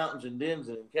and in mountains and dens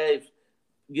and in caves.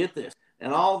 Get this.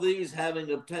 And all these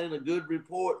having obtained a good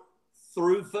report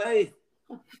through faith.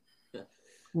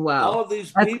 Wow. All of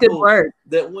these That's people good word.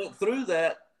 that went through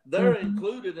that, they're Mhm.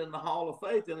 included in the hall of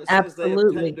faith. And it says they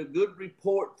Absolutely. obtained a good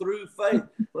report through faith.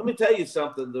 Let me tell you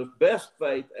something. The best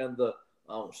faith and I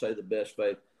won't say the best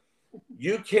faith.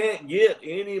 You can't get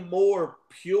any more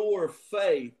pure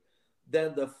faith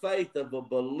than the faith of a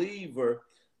believer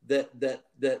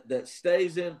that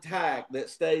stays intact, that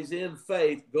stays in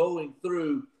faith, going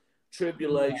through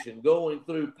tribulation, going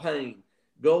through pain,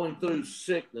 going through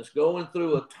sickness, going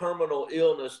through a terminal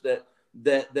illness that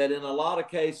in a lot of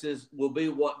cases will be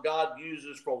what God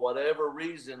uses for whatever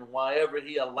reason, whenever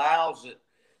he allows it,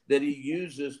 that he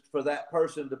uses for that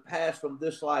person to pass from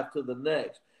this life to the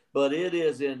next. But it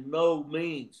is in no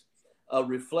means a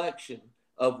reflection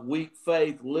of weak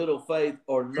faith, little faith,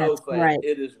 or no faith. Right.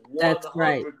 It is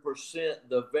 100%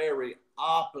 the very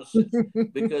opposite,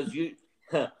 because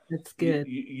That's good.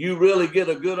 You really get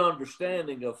a good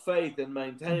understanding of faith and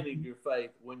maintaining your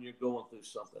faith when you're going through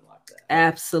something like that.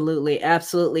 Absolutely.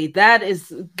 Absolutely. That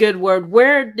is a good word.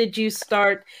 Where did you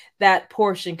start that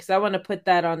portion? Because I want to put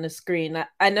that on the screen.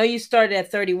 I know you started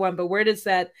at 31, but where does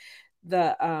the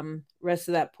rest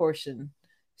of that portion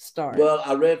start? Well,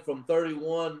 I read from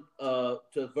 31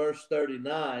 to verse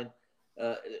 39.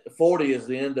 40 is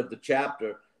the end of the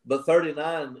chapter, but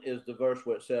 39 is the verse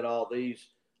where it said all these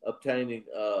obtaining,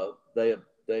 they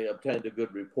obtained a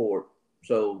good report.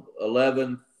 So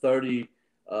 11,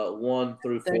 31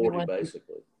 through 40,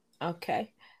 basically.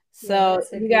 Okay. So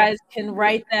you guys can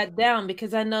write that down,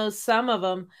 because I know some of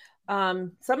them,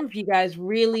 some of you guys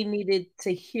really needed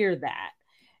to hear that.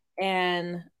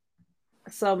 And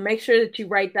so make sure that you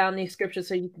write down these scriptures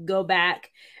so you can go back,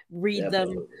 read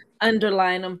them,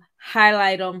 underline them,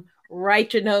 highlight them,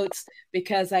 write your notes,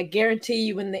 because I guarantee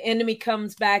you when the enemy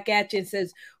comes back at you and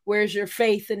says, where's your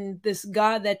faith in this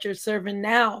God that you're serving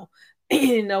now?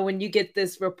 When you get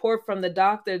this report from the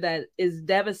doctor that is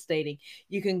devastating,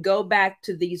 you can go back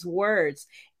to these words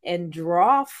and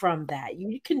draw from that.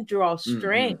 You can draw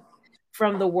strength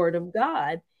from the word of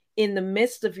God in the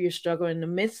midst of your struggle, in the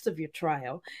midst of your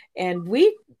trial. And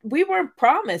we weren't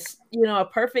promised, a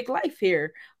perfect life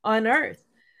here on earth,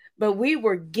 but we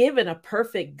were given a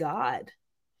perfect God.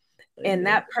 Amen. And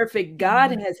that perfect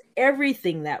God has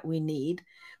everything that we need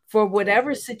for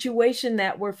whatever situation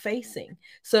that we're facing.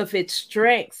 So if it's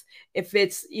strength, if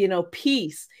it's,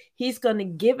 peace, he's going to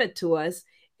give it to us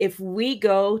if we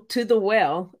go to the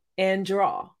well and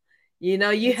draw.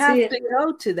 You have to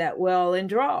go to that well and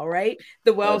draw, right?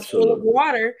 The well's full of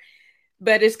water,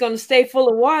 but it's going to stay full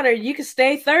of water. You can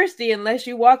stay thirsty unless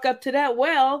you walk up to that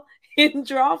well and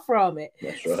draw from it.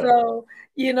 That's right. So,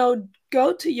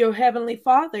 go to your Heavenly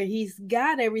Father. He's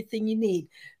got everything you need.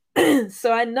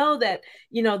 So I know that,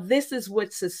 this is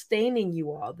what's sustaining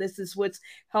you all. This is what's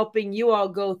helping you all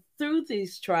go through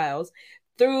these trials,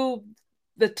 through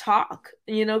the talk,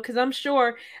 because I'm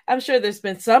sure there's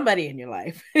been somebody in your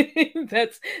life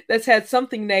that's had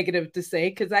something negative to say,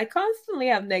 because I constantly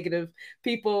have negative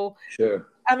people. Sure.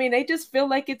 I mean, they just feel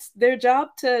like it's their job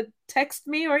to text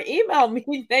me or email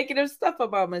me negative stuff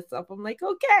about myself. I'm like,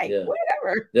 okay,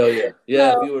 whatever. Oh,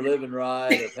 yeah. So, if you were living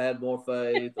right, or had more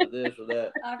faith, or this or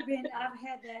that. I've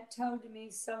had that told to me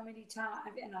so many times,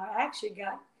 and I actually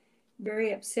got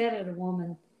very upset at a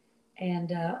woman,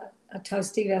 and I told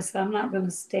Steve, I said, I'm not going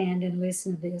to stand and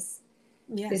listen to this.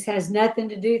 Yeah. This has nothing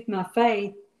to do with my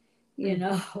faith,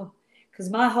 because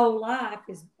my whole life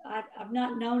is, I've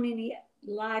not known any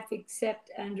life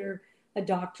except under a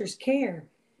doctor's care.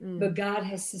 But God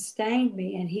has sustained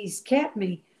me, and he's kept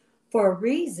me for a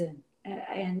reason.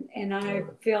 And I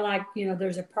feel like,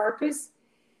 there's a purpose.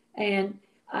 And,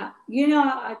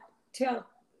 I tell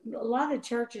a lot of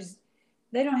churches,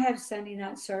 they don't have Sunday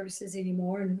night services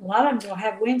anymore. And a lot of them don't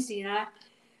have Wednesday night.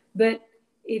 But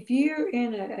if you're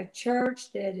in a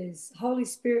church that is Holy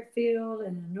Spirit filled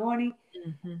and anointing,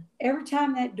 every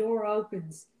time that door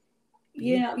opens,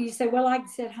 you say, well, I can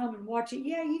sit home and watch it.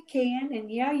 Yeah, you can.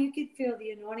 And yeah, you could feel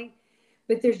the anointing.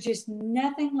 But there's just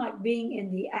nothing like being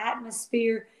in the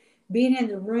atmosphere, being in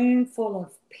the room full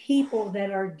of people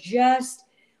that are just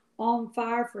on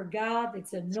fire for God,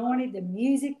 that's anointed, the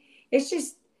music. It's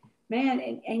just, man,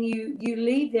 and you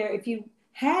leave there. If you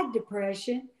had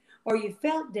depression or you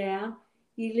felt down,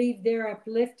 you leave there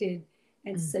uplifted.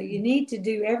 And so you need to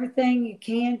do everything you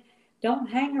can. Don't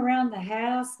hang around the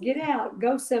house. Get out.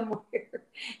 Go somewhere.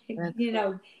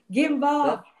 Get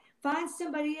involved. Find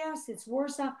somebody else that's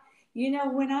worse off.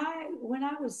 When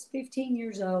I was 15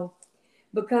 years old,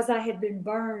 because I had been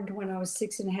burned when I was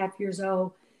 6.5 years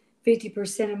old,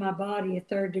 50% of my body, a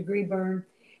 3rd degree burn,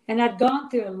 And I'd gone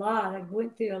through a lot. I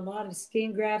went through a lot of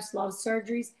skin grafts, a lot of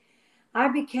surgeries. I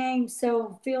became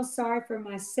feel sorry for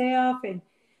myself, and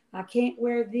I can't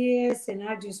wear this. And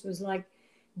I just was like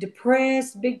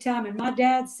depressed big time. And my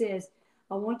dad says,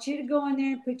 I want you to go in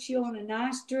there and put you on a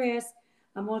nice dress.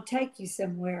 I'm going to take you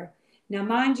somewhere. Now,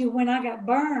 mind you, when I got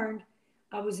burned,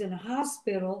 I was in a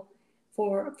hospital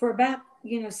for about,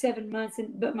 7 months.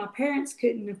 But my parents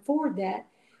couldn't afford that.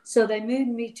 So they moved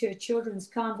me to a children's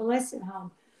convalescent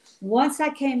home. Once I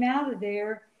came out of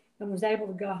there and was able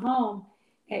to go home,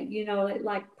 at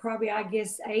like probably, I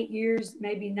guess, 8 years,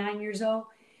 maybe 9 years old.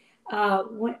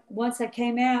 Once I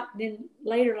came out, then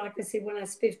later, like I said, when I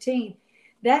was 15,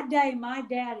 that day my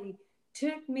daddy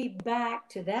took me back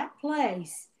to that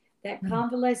place, that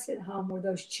convalescent home where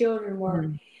those children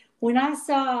were. When I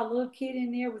saw a little kid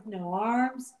in there with no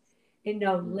arms and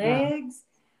no legs,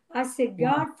 I said,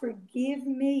 God, forgive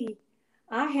me.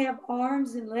 I have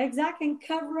arms and legs. I can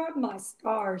cover up my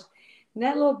scars. And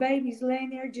that little baby's laying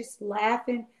there just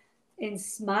laughing and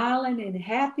smiling and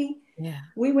happy. Yeah.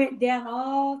 We went down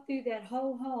all through that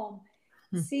whole home,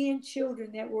 seeing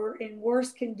children that were in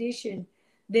worse condition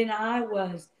than I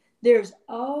was. There's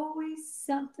always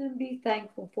something to be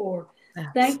thankful for.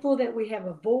 Thankful that we have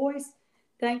a voice.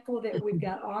 Thankful that we've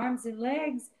got arms and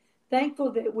legs.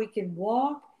 Thankful that we can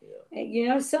walk.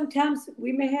 Yeah. And, sometimes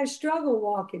we may have struggle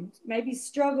walking, maybe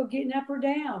struggle getting up or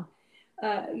down,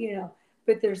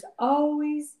 but there's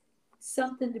always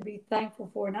something to be thankful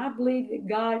for. And I believe that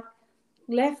God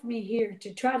left me here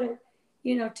to try to,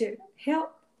 to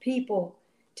help people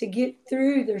to get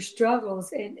through their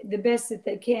struggles and the best that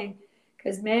they can.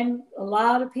 Because, man, a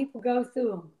lot of people go through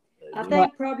them. I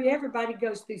think probably everybody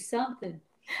goes through something.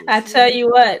 I tell you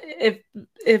what, if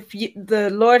the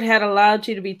Lord had allowed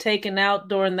you to be taken out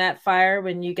during that fire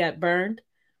when you got burned,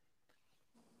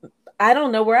 I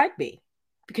don't know where I'd be,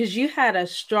 because you had a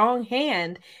strong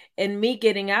hand in me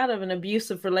getting out of an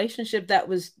abusive relationship that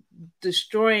was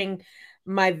destroying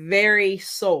my very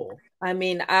soul. I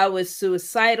mean, I was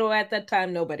suicidal at that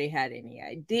time. Nobody had any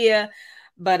idea,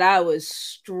 but I was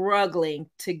struggling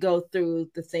to go through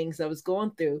the things I was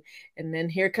going through. And then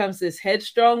here comes this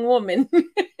headstrong woman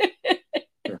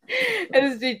I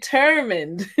was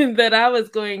determined that I was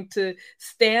going to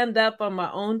stand up on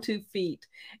my own 2 feet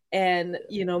and,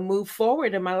 move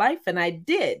forward in my life. And I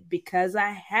did, because I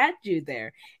had you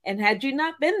there. And had you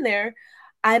not been there,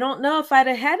 I don't know if I'd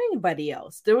have had anybody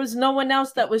else. There was no one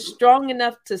else that was strong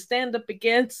enough to stand up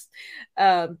against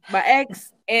my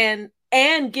ex and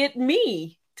get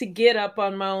me to get up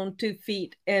on my own 2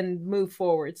 feet and move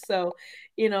forward. So,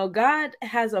 God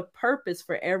has a purpose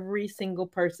for every single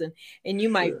person. And you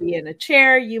might be in a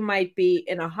chair, you might be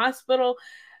in a hospital.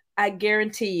 I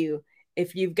guarantee you,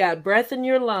 if you've got breath in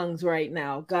your lungs right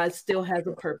now, God still has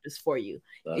a purpose for you.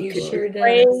 He sure does.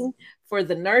 Praying for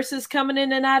the nurses coming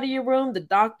in and out of your room, the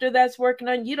doctor that's working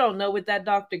on you. Don't know what that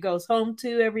doctor goes home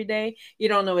to every day. You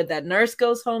don't know what that nurse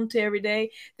goes home to every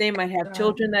day. They might have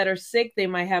children that are sick. They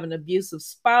might have an abusive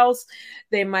spouse.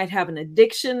 They might have an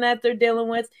addiction that they're dealing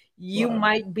with. You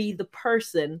might be the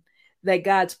person that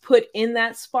God's put in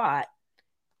that spot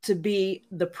to be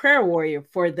the prayer warrior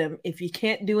for them if you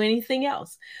can't do anything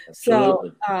else.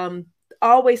 Absolutely. So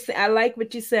always, I like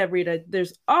what you said, Rita.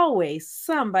 There's always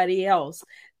somebody else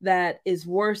that is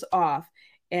worse off.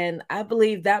 And I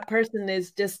believe that person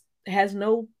has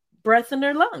no breath in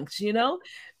their lungs,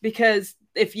 because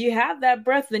if you have that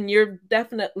breath, then you're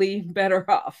definitely better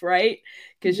off, right?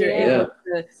 Because you're able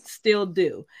to still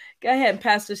do. Go ahead,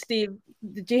 Pastor Steve.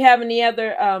 Did you have any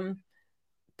other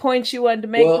points you wanted to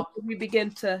make before we begin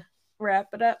to wrap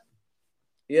it up?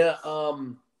 Yeah.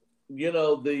 The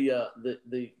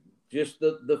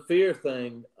fear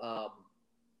thing,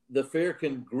 the fear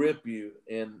can grip you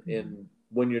in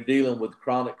when you're dealing with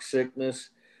chronic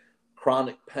sickness,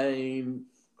 chronic pain,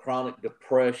 chronic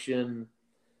depression.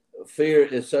 Fear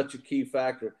is such a key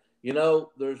factor.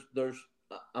 There's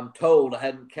I'm told, I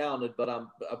hadn't counted, but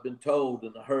I've been told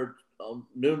and heard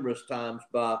numerous times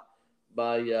by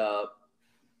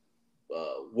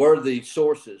worthy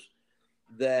sources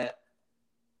that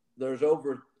there's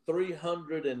over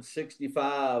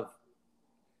 365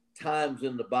 times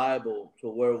in the Bible to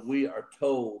where we are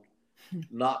told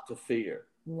not to fear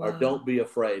or don't be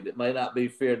afraid. It may not be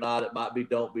fear not, it might be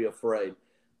don't be afraid.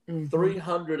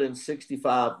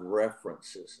 365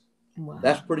 references. Wow.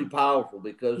 That's pretty powerful,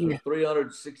 because there's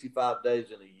 365 days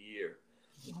in a year.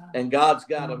 Wow. And God's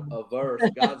got a verse,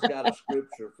 God's got a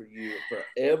scripture for you for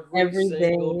every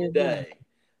single day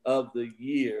of the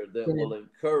year that will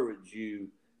encourage you.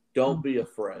 Don't be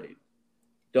afraid.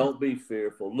 Don't be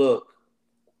fearful. Look,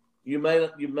 you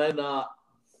may not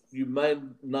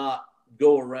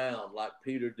go around like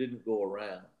Peter didn't go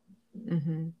around.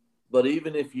 Mm-hmm. But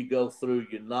even if you go through,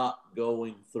 you're not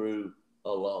going through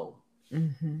alone.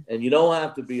 Mm-hmm. And you don't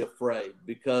have to be afraid,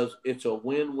 because it's a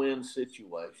win-win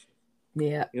situation.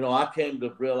 Yeah. You know, I came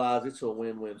to realize it's a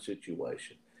win-win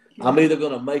situation. I'm either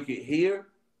going to make it here,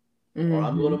 or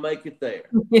I'm going to make it there.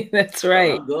 That's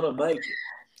right. But I'm going to make it.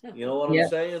 You know what I'm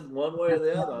saying? One way or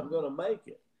the other, I'm going to make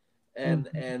it. And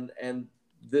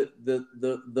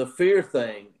the fear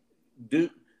thing,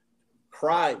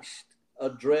 Christ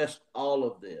addressed all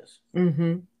of this.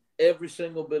 Mm-hmm. Every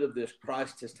single bit of this,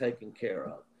 Christ has taken care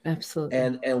of.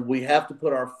 Absolutely. And we have to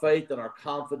put our faith and our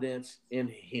confidence in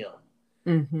Him.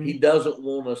 Mm-hmm. He doesn't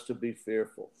want us to be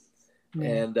fearful.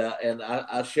 Mm-hmm. And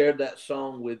I shared that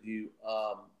song with you.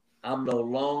 I'm no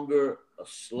longer a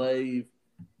slave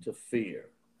to fear.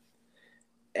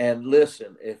 And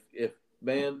listen, if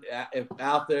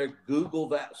out there, Google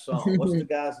that song. What's the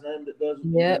guy's name that does it?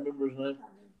 Yep. Do you remember his name?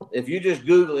 If you just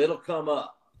Google it, it'll come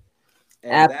up.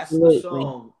 And Absolutely. that's the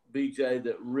song, BJ,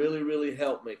 that really, really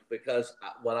helped me, because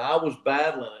when I was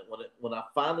battling it, when I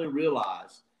finally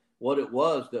realized what it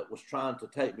was that was trying to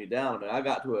take me down, I mean, I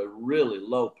got to a really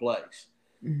low place.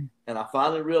 Mm-hmm. And I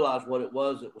finally realized what it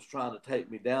was that was trying to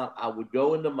take me down. I would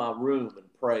go into my room and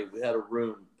pray. We had a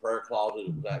room, prayer closet.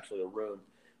 It was actually a room.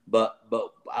 But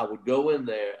I would go in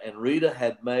there, and Rita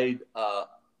had made a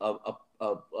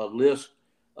list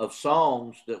of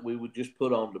songs that we would just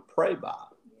put on to pray by.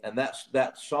 And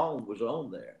that song was on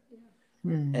there.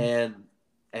 Mm-hmm. And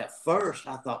at first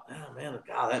I thought, oh man,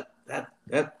 God,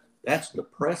 that's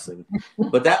depressing.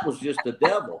 But that was just the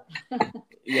devil,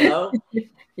 you know?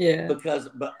 Yeah. But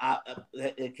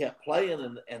it kept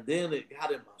playing, and then it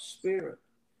got in my spirit.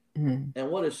 Mm-hmm. And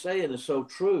what it's saying is so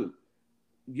true.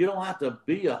 You don't have to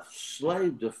be a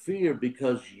slave to fear,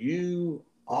 because you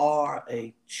are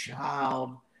a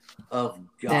child of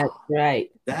God. That's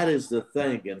right. That is the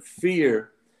thing. And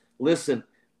fear, listen,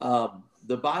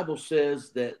 the Bible says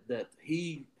that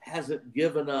He hasn't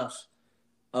given us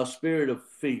a spirit of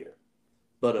fear,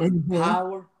 but of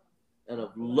power and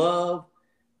of love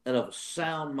and of a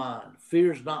sound mind.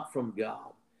 Fear is not from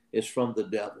God. It's from the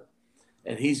devil.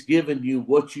 And He's given you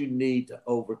what you need to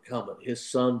overcome it, His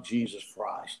Son, Jesus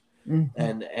Christ.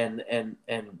 Mm-hmm.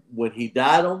 And when He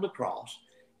died on the cross,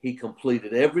 He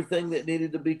completed everything that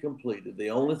needed to be completed.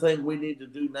 The only thing we need to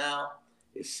do now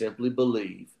is simply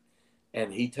believe,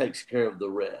 and He takes care of the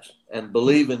rest. And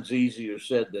believing's easier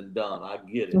said than done. I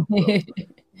get it.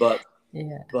 But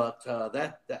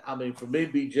I mean, for me,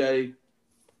 BJ,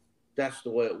 that's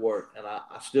the way it worked. And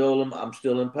I'm still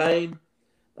in pain.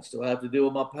 I still have to deal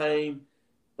with my pain,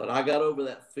 but I got over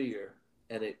that fear,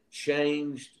 and it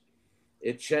changed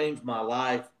my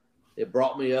life. It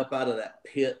brought me up out of that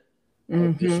pit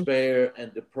of despair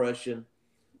and depression.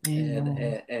 And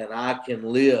I can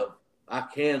live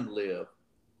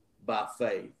by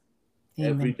faith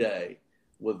every day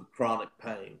with chronic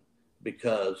pain,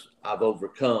 because I've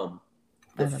overcome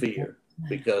the fear,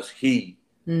 because He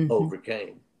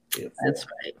overcame it. That's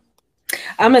right.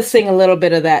 I'm going to sing a little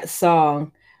bit of that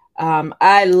song.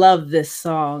 I love this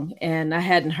song, and I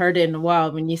hadn't heard it in a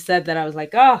while. When you said that, I was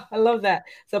like, oh, I love that.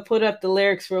 So I put up the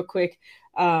lyrics real quick.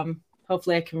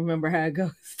 Hopefully I can remember how it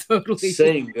goes. Totally.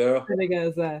 Sing, girl. And it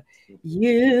goes,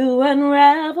 you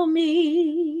unravel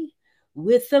me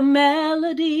with a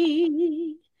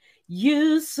melody.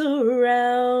 You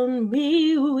surround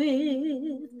me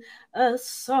with a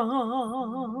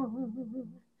song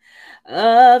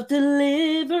of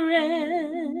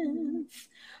deliverance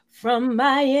from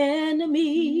my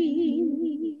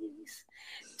enemies,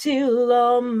 till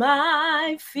all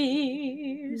my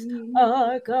fears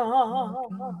are gone.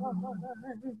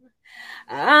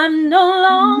 I'm no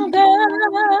longer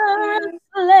a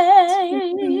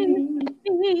slave,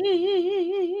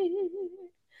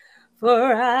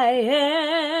 for I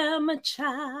am a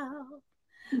child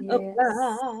of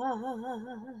God.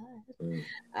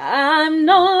 I'm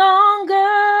no longer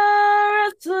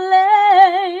a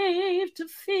slave to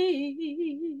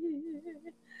fear,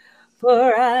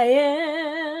 for I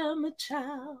am a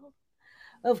child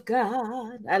of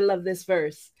God. I love this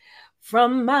verse.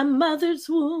 From my mother's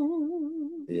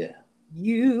womb,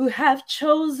 you have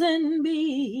chosen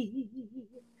me.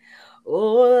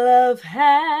 Oh, love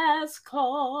has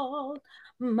called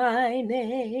my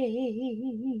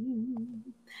name.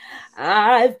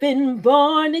 I've been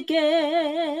born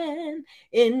again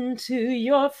into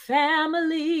your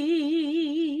family.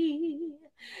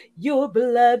 Your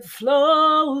blood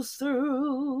flows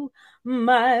through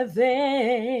my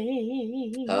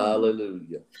veins.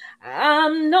 Hallelujah.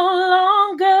 I'm no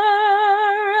longer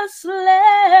a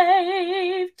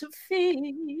slave to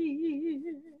fear,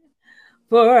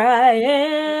 For I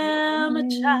am a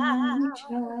child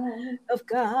of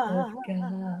God.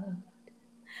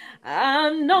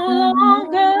 I'm no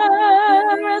longer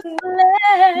a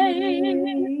slave,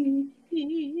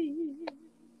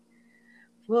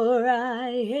 for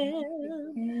I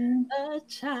am a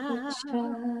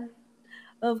child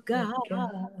of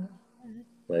God.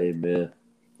 Amen.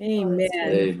 Amen.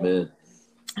 Amen.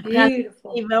 Beautiful. Pastor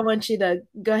Steve, I want you to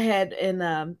go ahead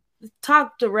and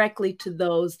talk directly to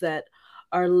those that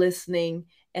are listening,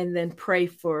 and then pray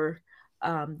for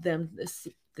them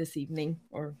this evening.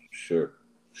 Or Sure.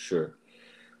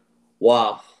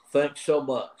 Wow, thanks so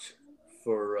much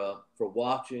for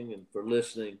watching and for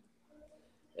listening.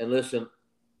 And listen,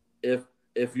 if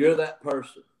you're that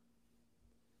person,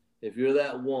 if you're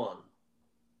that one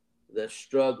that's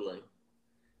struggling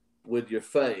with your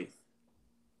faith,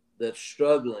 that's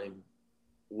struggling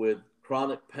with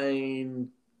chronic pain,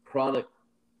 chronic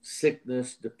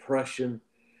sickness, depression,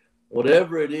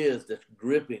 whatever it is that's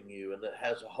gripping you and that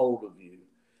has a hold of you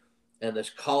and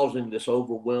that's causing this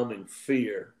overwhelming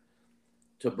fear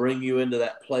to bring you into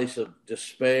that place of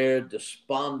despair,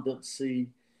 despondency,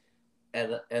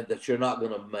 and that you're not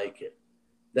going to make it.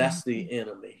 That's the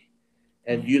enemy.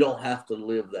 And you don't have to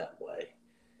live that way.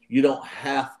 You don't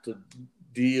have to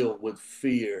deal with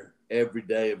fear every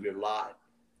day of your life,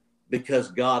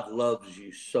 because God loves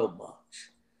you so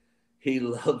much. He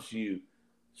loves you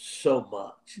so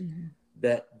much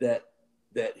that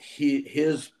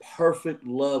his perfect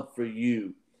love for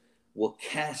you will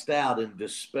cast out and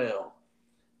dispel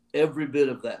every bit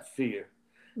of that fear.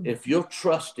 If you'll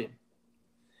trust him,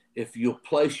 if you'll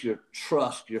place your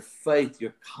trust, your faith,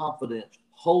 your confidence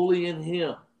wholly in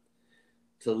him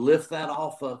to lift that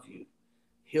off of you,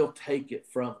 he'll take it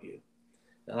from you.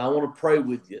 And I want to pray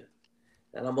with you,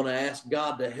 and I'm going to ask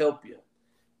God to help you.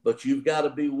 But you've got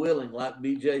to be willing, like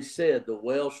BJ said, the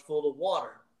well's full of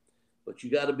water. But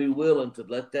you got to be willing to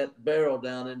let that barrel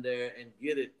down in there and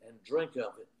get it and drink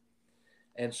of it.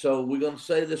 And so we're going to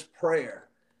say this prayer.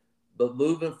 But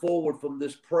moving forward from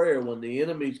this prayer, when the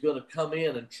enemy's going to come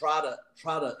in and he's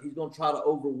going to try to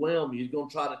overwhelm you. He's going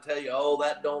to try to tell you, oh,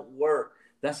 that don't work.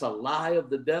 That's a lie of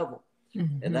the devil.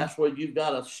 And that's where you've got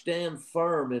to stand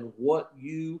firm in what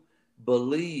you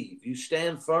believe. You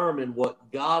stand firm in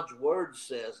what God's word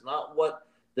says, not what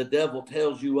the devil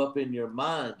tells you up in your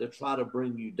mind to try to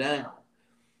bring you down.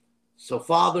 So,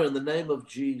 Father, in the name of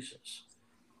Jesus,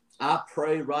 I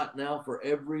pray right now for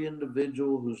every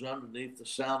individual who's underneath the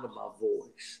sound of my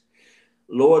voice.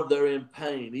 Lord, they're in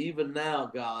pain. Even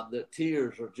now, God, the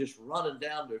tears are just running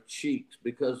down their cheeks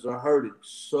because they're hurting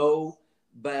so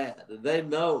bad. And they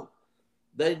know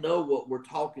what we're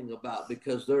talking about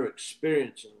because they're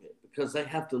experiencing it, because they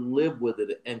have to live with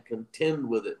it and contend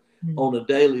with it on a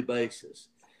daily basis.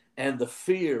 And the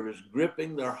fear is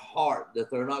gripping their heart that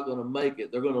they're not going to make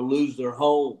it. They're going to lose their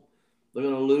home. They're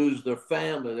going to lose their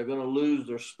family. They're going to lose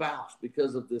their spouse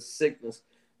because of this sickness,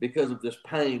 because of this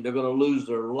pain. They're going to lose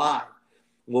their life.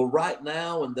 Well, right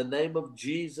now, in the name of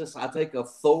Jesus, I take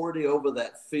authority over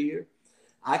that fear.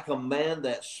 I command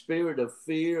that spirit of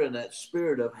fear and that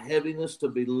spirit of heaviness to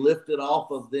be lifted off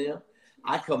of them.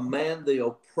 I command the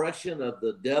oppression of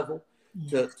the devil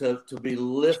to be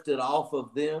lifted off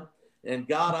of them. And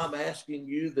God, I'm asking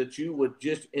you that you would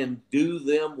just endue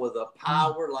them with a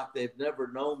power like they've never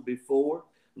known before.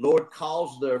 Lord,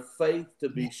 cause their faith to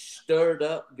be stirred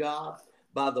up, God,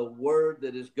 by the word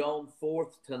that has gone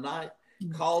forth tonight.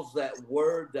 Cause that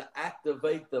word to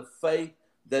activate the faith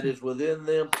that is within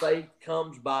them. Faith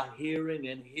comes by hearing,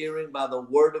 and hearing by the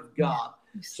word of God.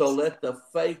 So let the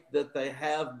faith that they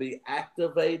have be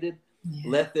activated.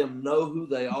 Let them know who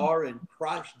they are in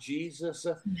Christ Jesus.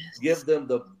 Give them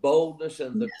the boldness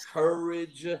and the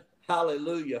courage.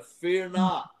 Hallelujah. Fear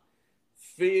not.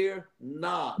 Fear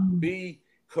not. Be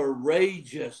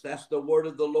courageous. That's the word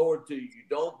of the Lord to you.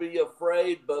 Don't be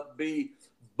afraid, but be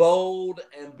bold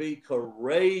and be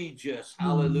courageous.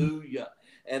 Hallelujah.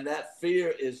 And that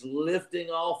fear is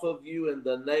lifting off of you in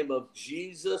the name of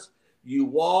Jesus. You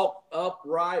walk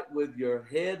upright with your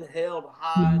head held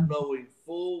high, knowing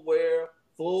full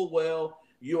well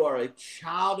you are a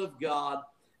child of God,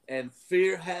 and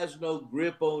fear has no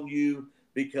grip on you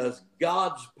because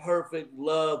God's perfect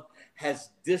love has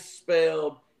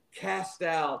dispelled, cast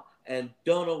out, and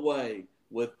done away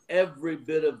with every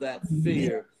bit of that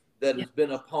fear that has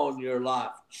been upon your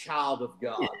life, child of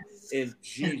God, in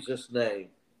Jesus' name.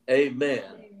 Amen.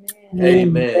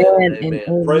 Amen.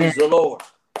 Amen. Praise the Lord.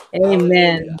 Amen.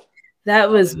 Hallelujah. That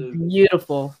was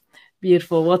beautiful.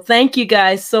 Beautiful. Well, thank you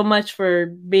guys so much for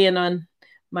being on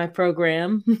my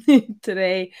program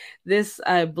today. This,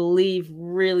 I believe,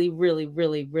 really, really,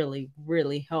 really, really,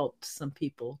 really helped some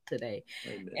people today.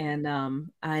 Amen.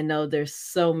 And I know there's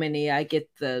so many. I get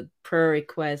the prayer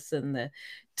requests and the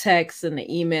texts and the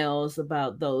emails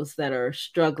about those that are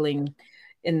struggling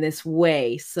in this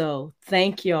way. So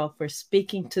thank you all for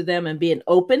speaking to them and being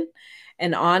open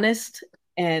and honest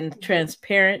and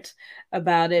transparent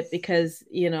about it, because,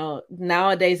 you know,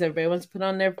 nowadays everybody wants to put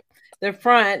on their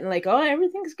front and like, oh,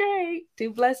 everything's great,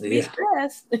 too blessed to be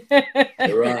stressed.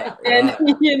 Right. And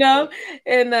you know,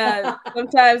 and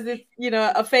sometimes it's, you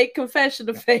know, a fake confession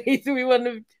of faith. We want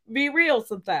to be real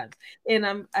sometimes,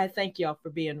 and I thank y'all for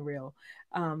being real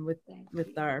with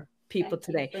our people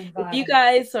today. If you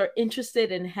guys are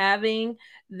interested in having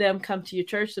them come to your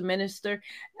church to minister,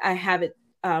 I have it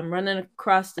running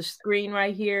across the screen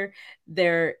right here.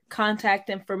 Their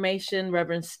contact information: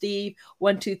 Reverend Steve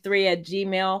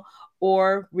 123@gmail.com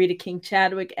or Rita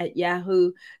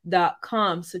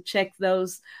Chadwick@yahoo.com. So check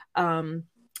those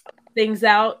things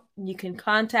out. You can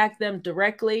contact them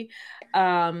directly.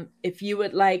 If you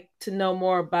would like to know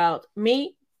more about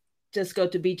me, just go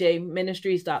to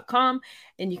bjministries.com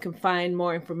and you can find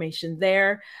more information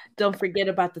there. Don't forget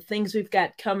about the things we've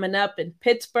got coming up in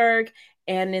Pittsburgh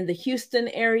and in the Houston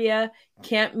area.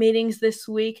 Camp meetings this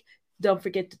week. Don't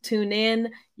forget to tune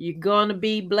in. You're going to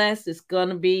be blessed. It's going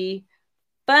to be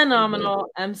phenomenal.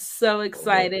 I'm so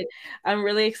excited. I'm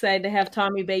really excited to have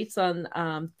Tommy Bates on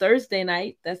Thursday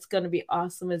night. That's going to be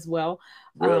awesome as well.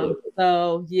 Really?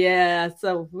 So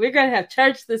we're going to have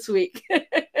church this week.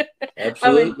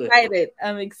 Absolutely.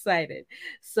 I'm excited.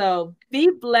 So be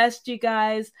blessed, you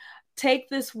guys. Take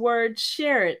this word,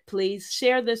 share it, please.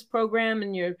 Share this program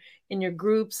in your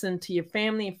groups and to your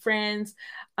family and friends,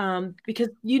 because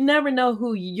you never know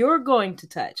who you're going to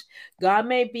touch. God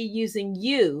may be using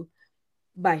you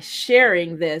by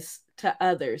sharing this to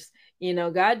others. You know,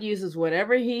 God uses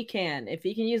whatever he can. If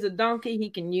he can use a donkey, he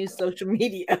can use social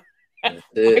media. I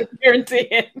guarantee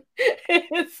it.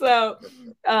 So,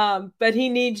 but he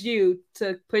needs you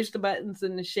to push the buttons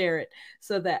and to share it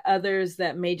so that others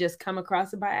that may just come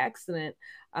across it by accident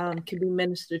can be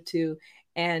ministered to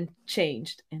and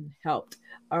changed and helped.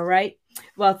 All right.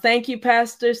 Well, thank you,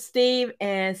 Pastor Steve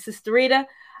and Sister Rita.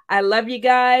 I love you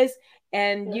guys.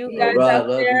 And you guys out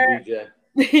there.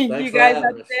 You guys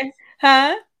out there.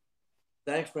 Huh?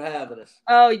 Thanks for having us.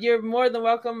 Oh, you're more than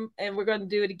welcome. And we're going to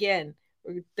do it again.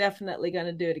 We're definitely going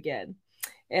to do it again.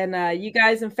 And you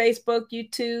guys in Facebook,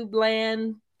 YouTube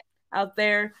land out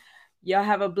there, y'all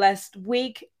have a blessed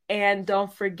week. And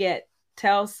don't forget,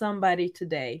 tell somebody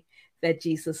today that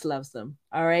Jesus loves them.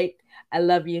 All right. I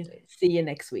love you. See you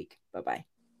next week. Bye-bye.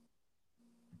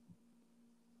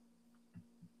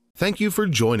 Thank you for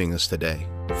joining us today.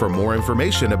 For more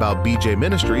information about BJ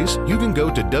Ministries, you can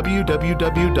go to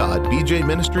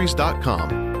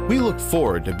www.bjministries.com. We look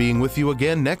forward to being with you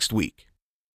again next week.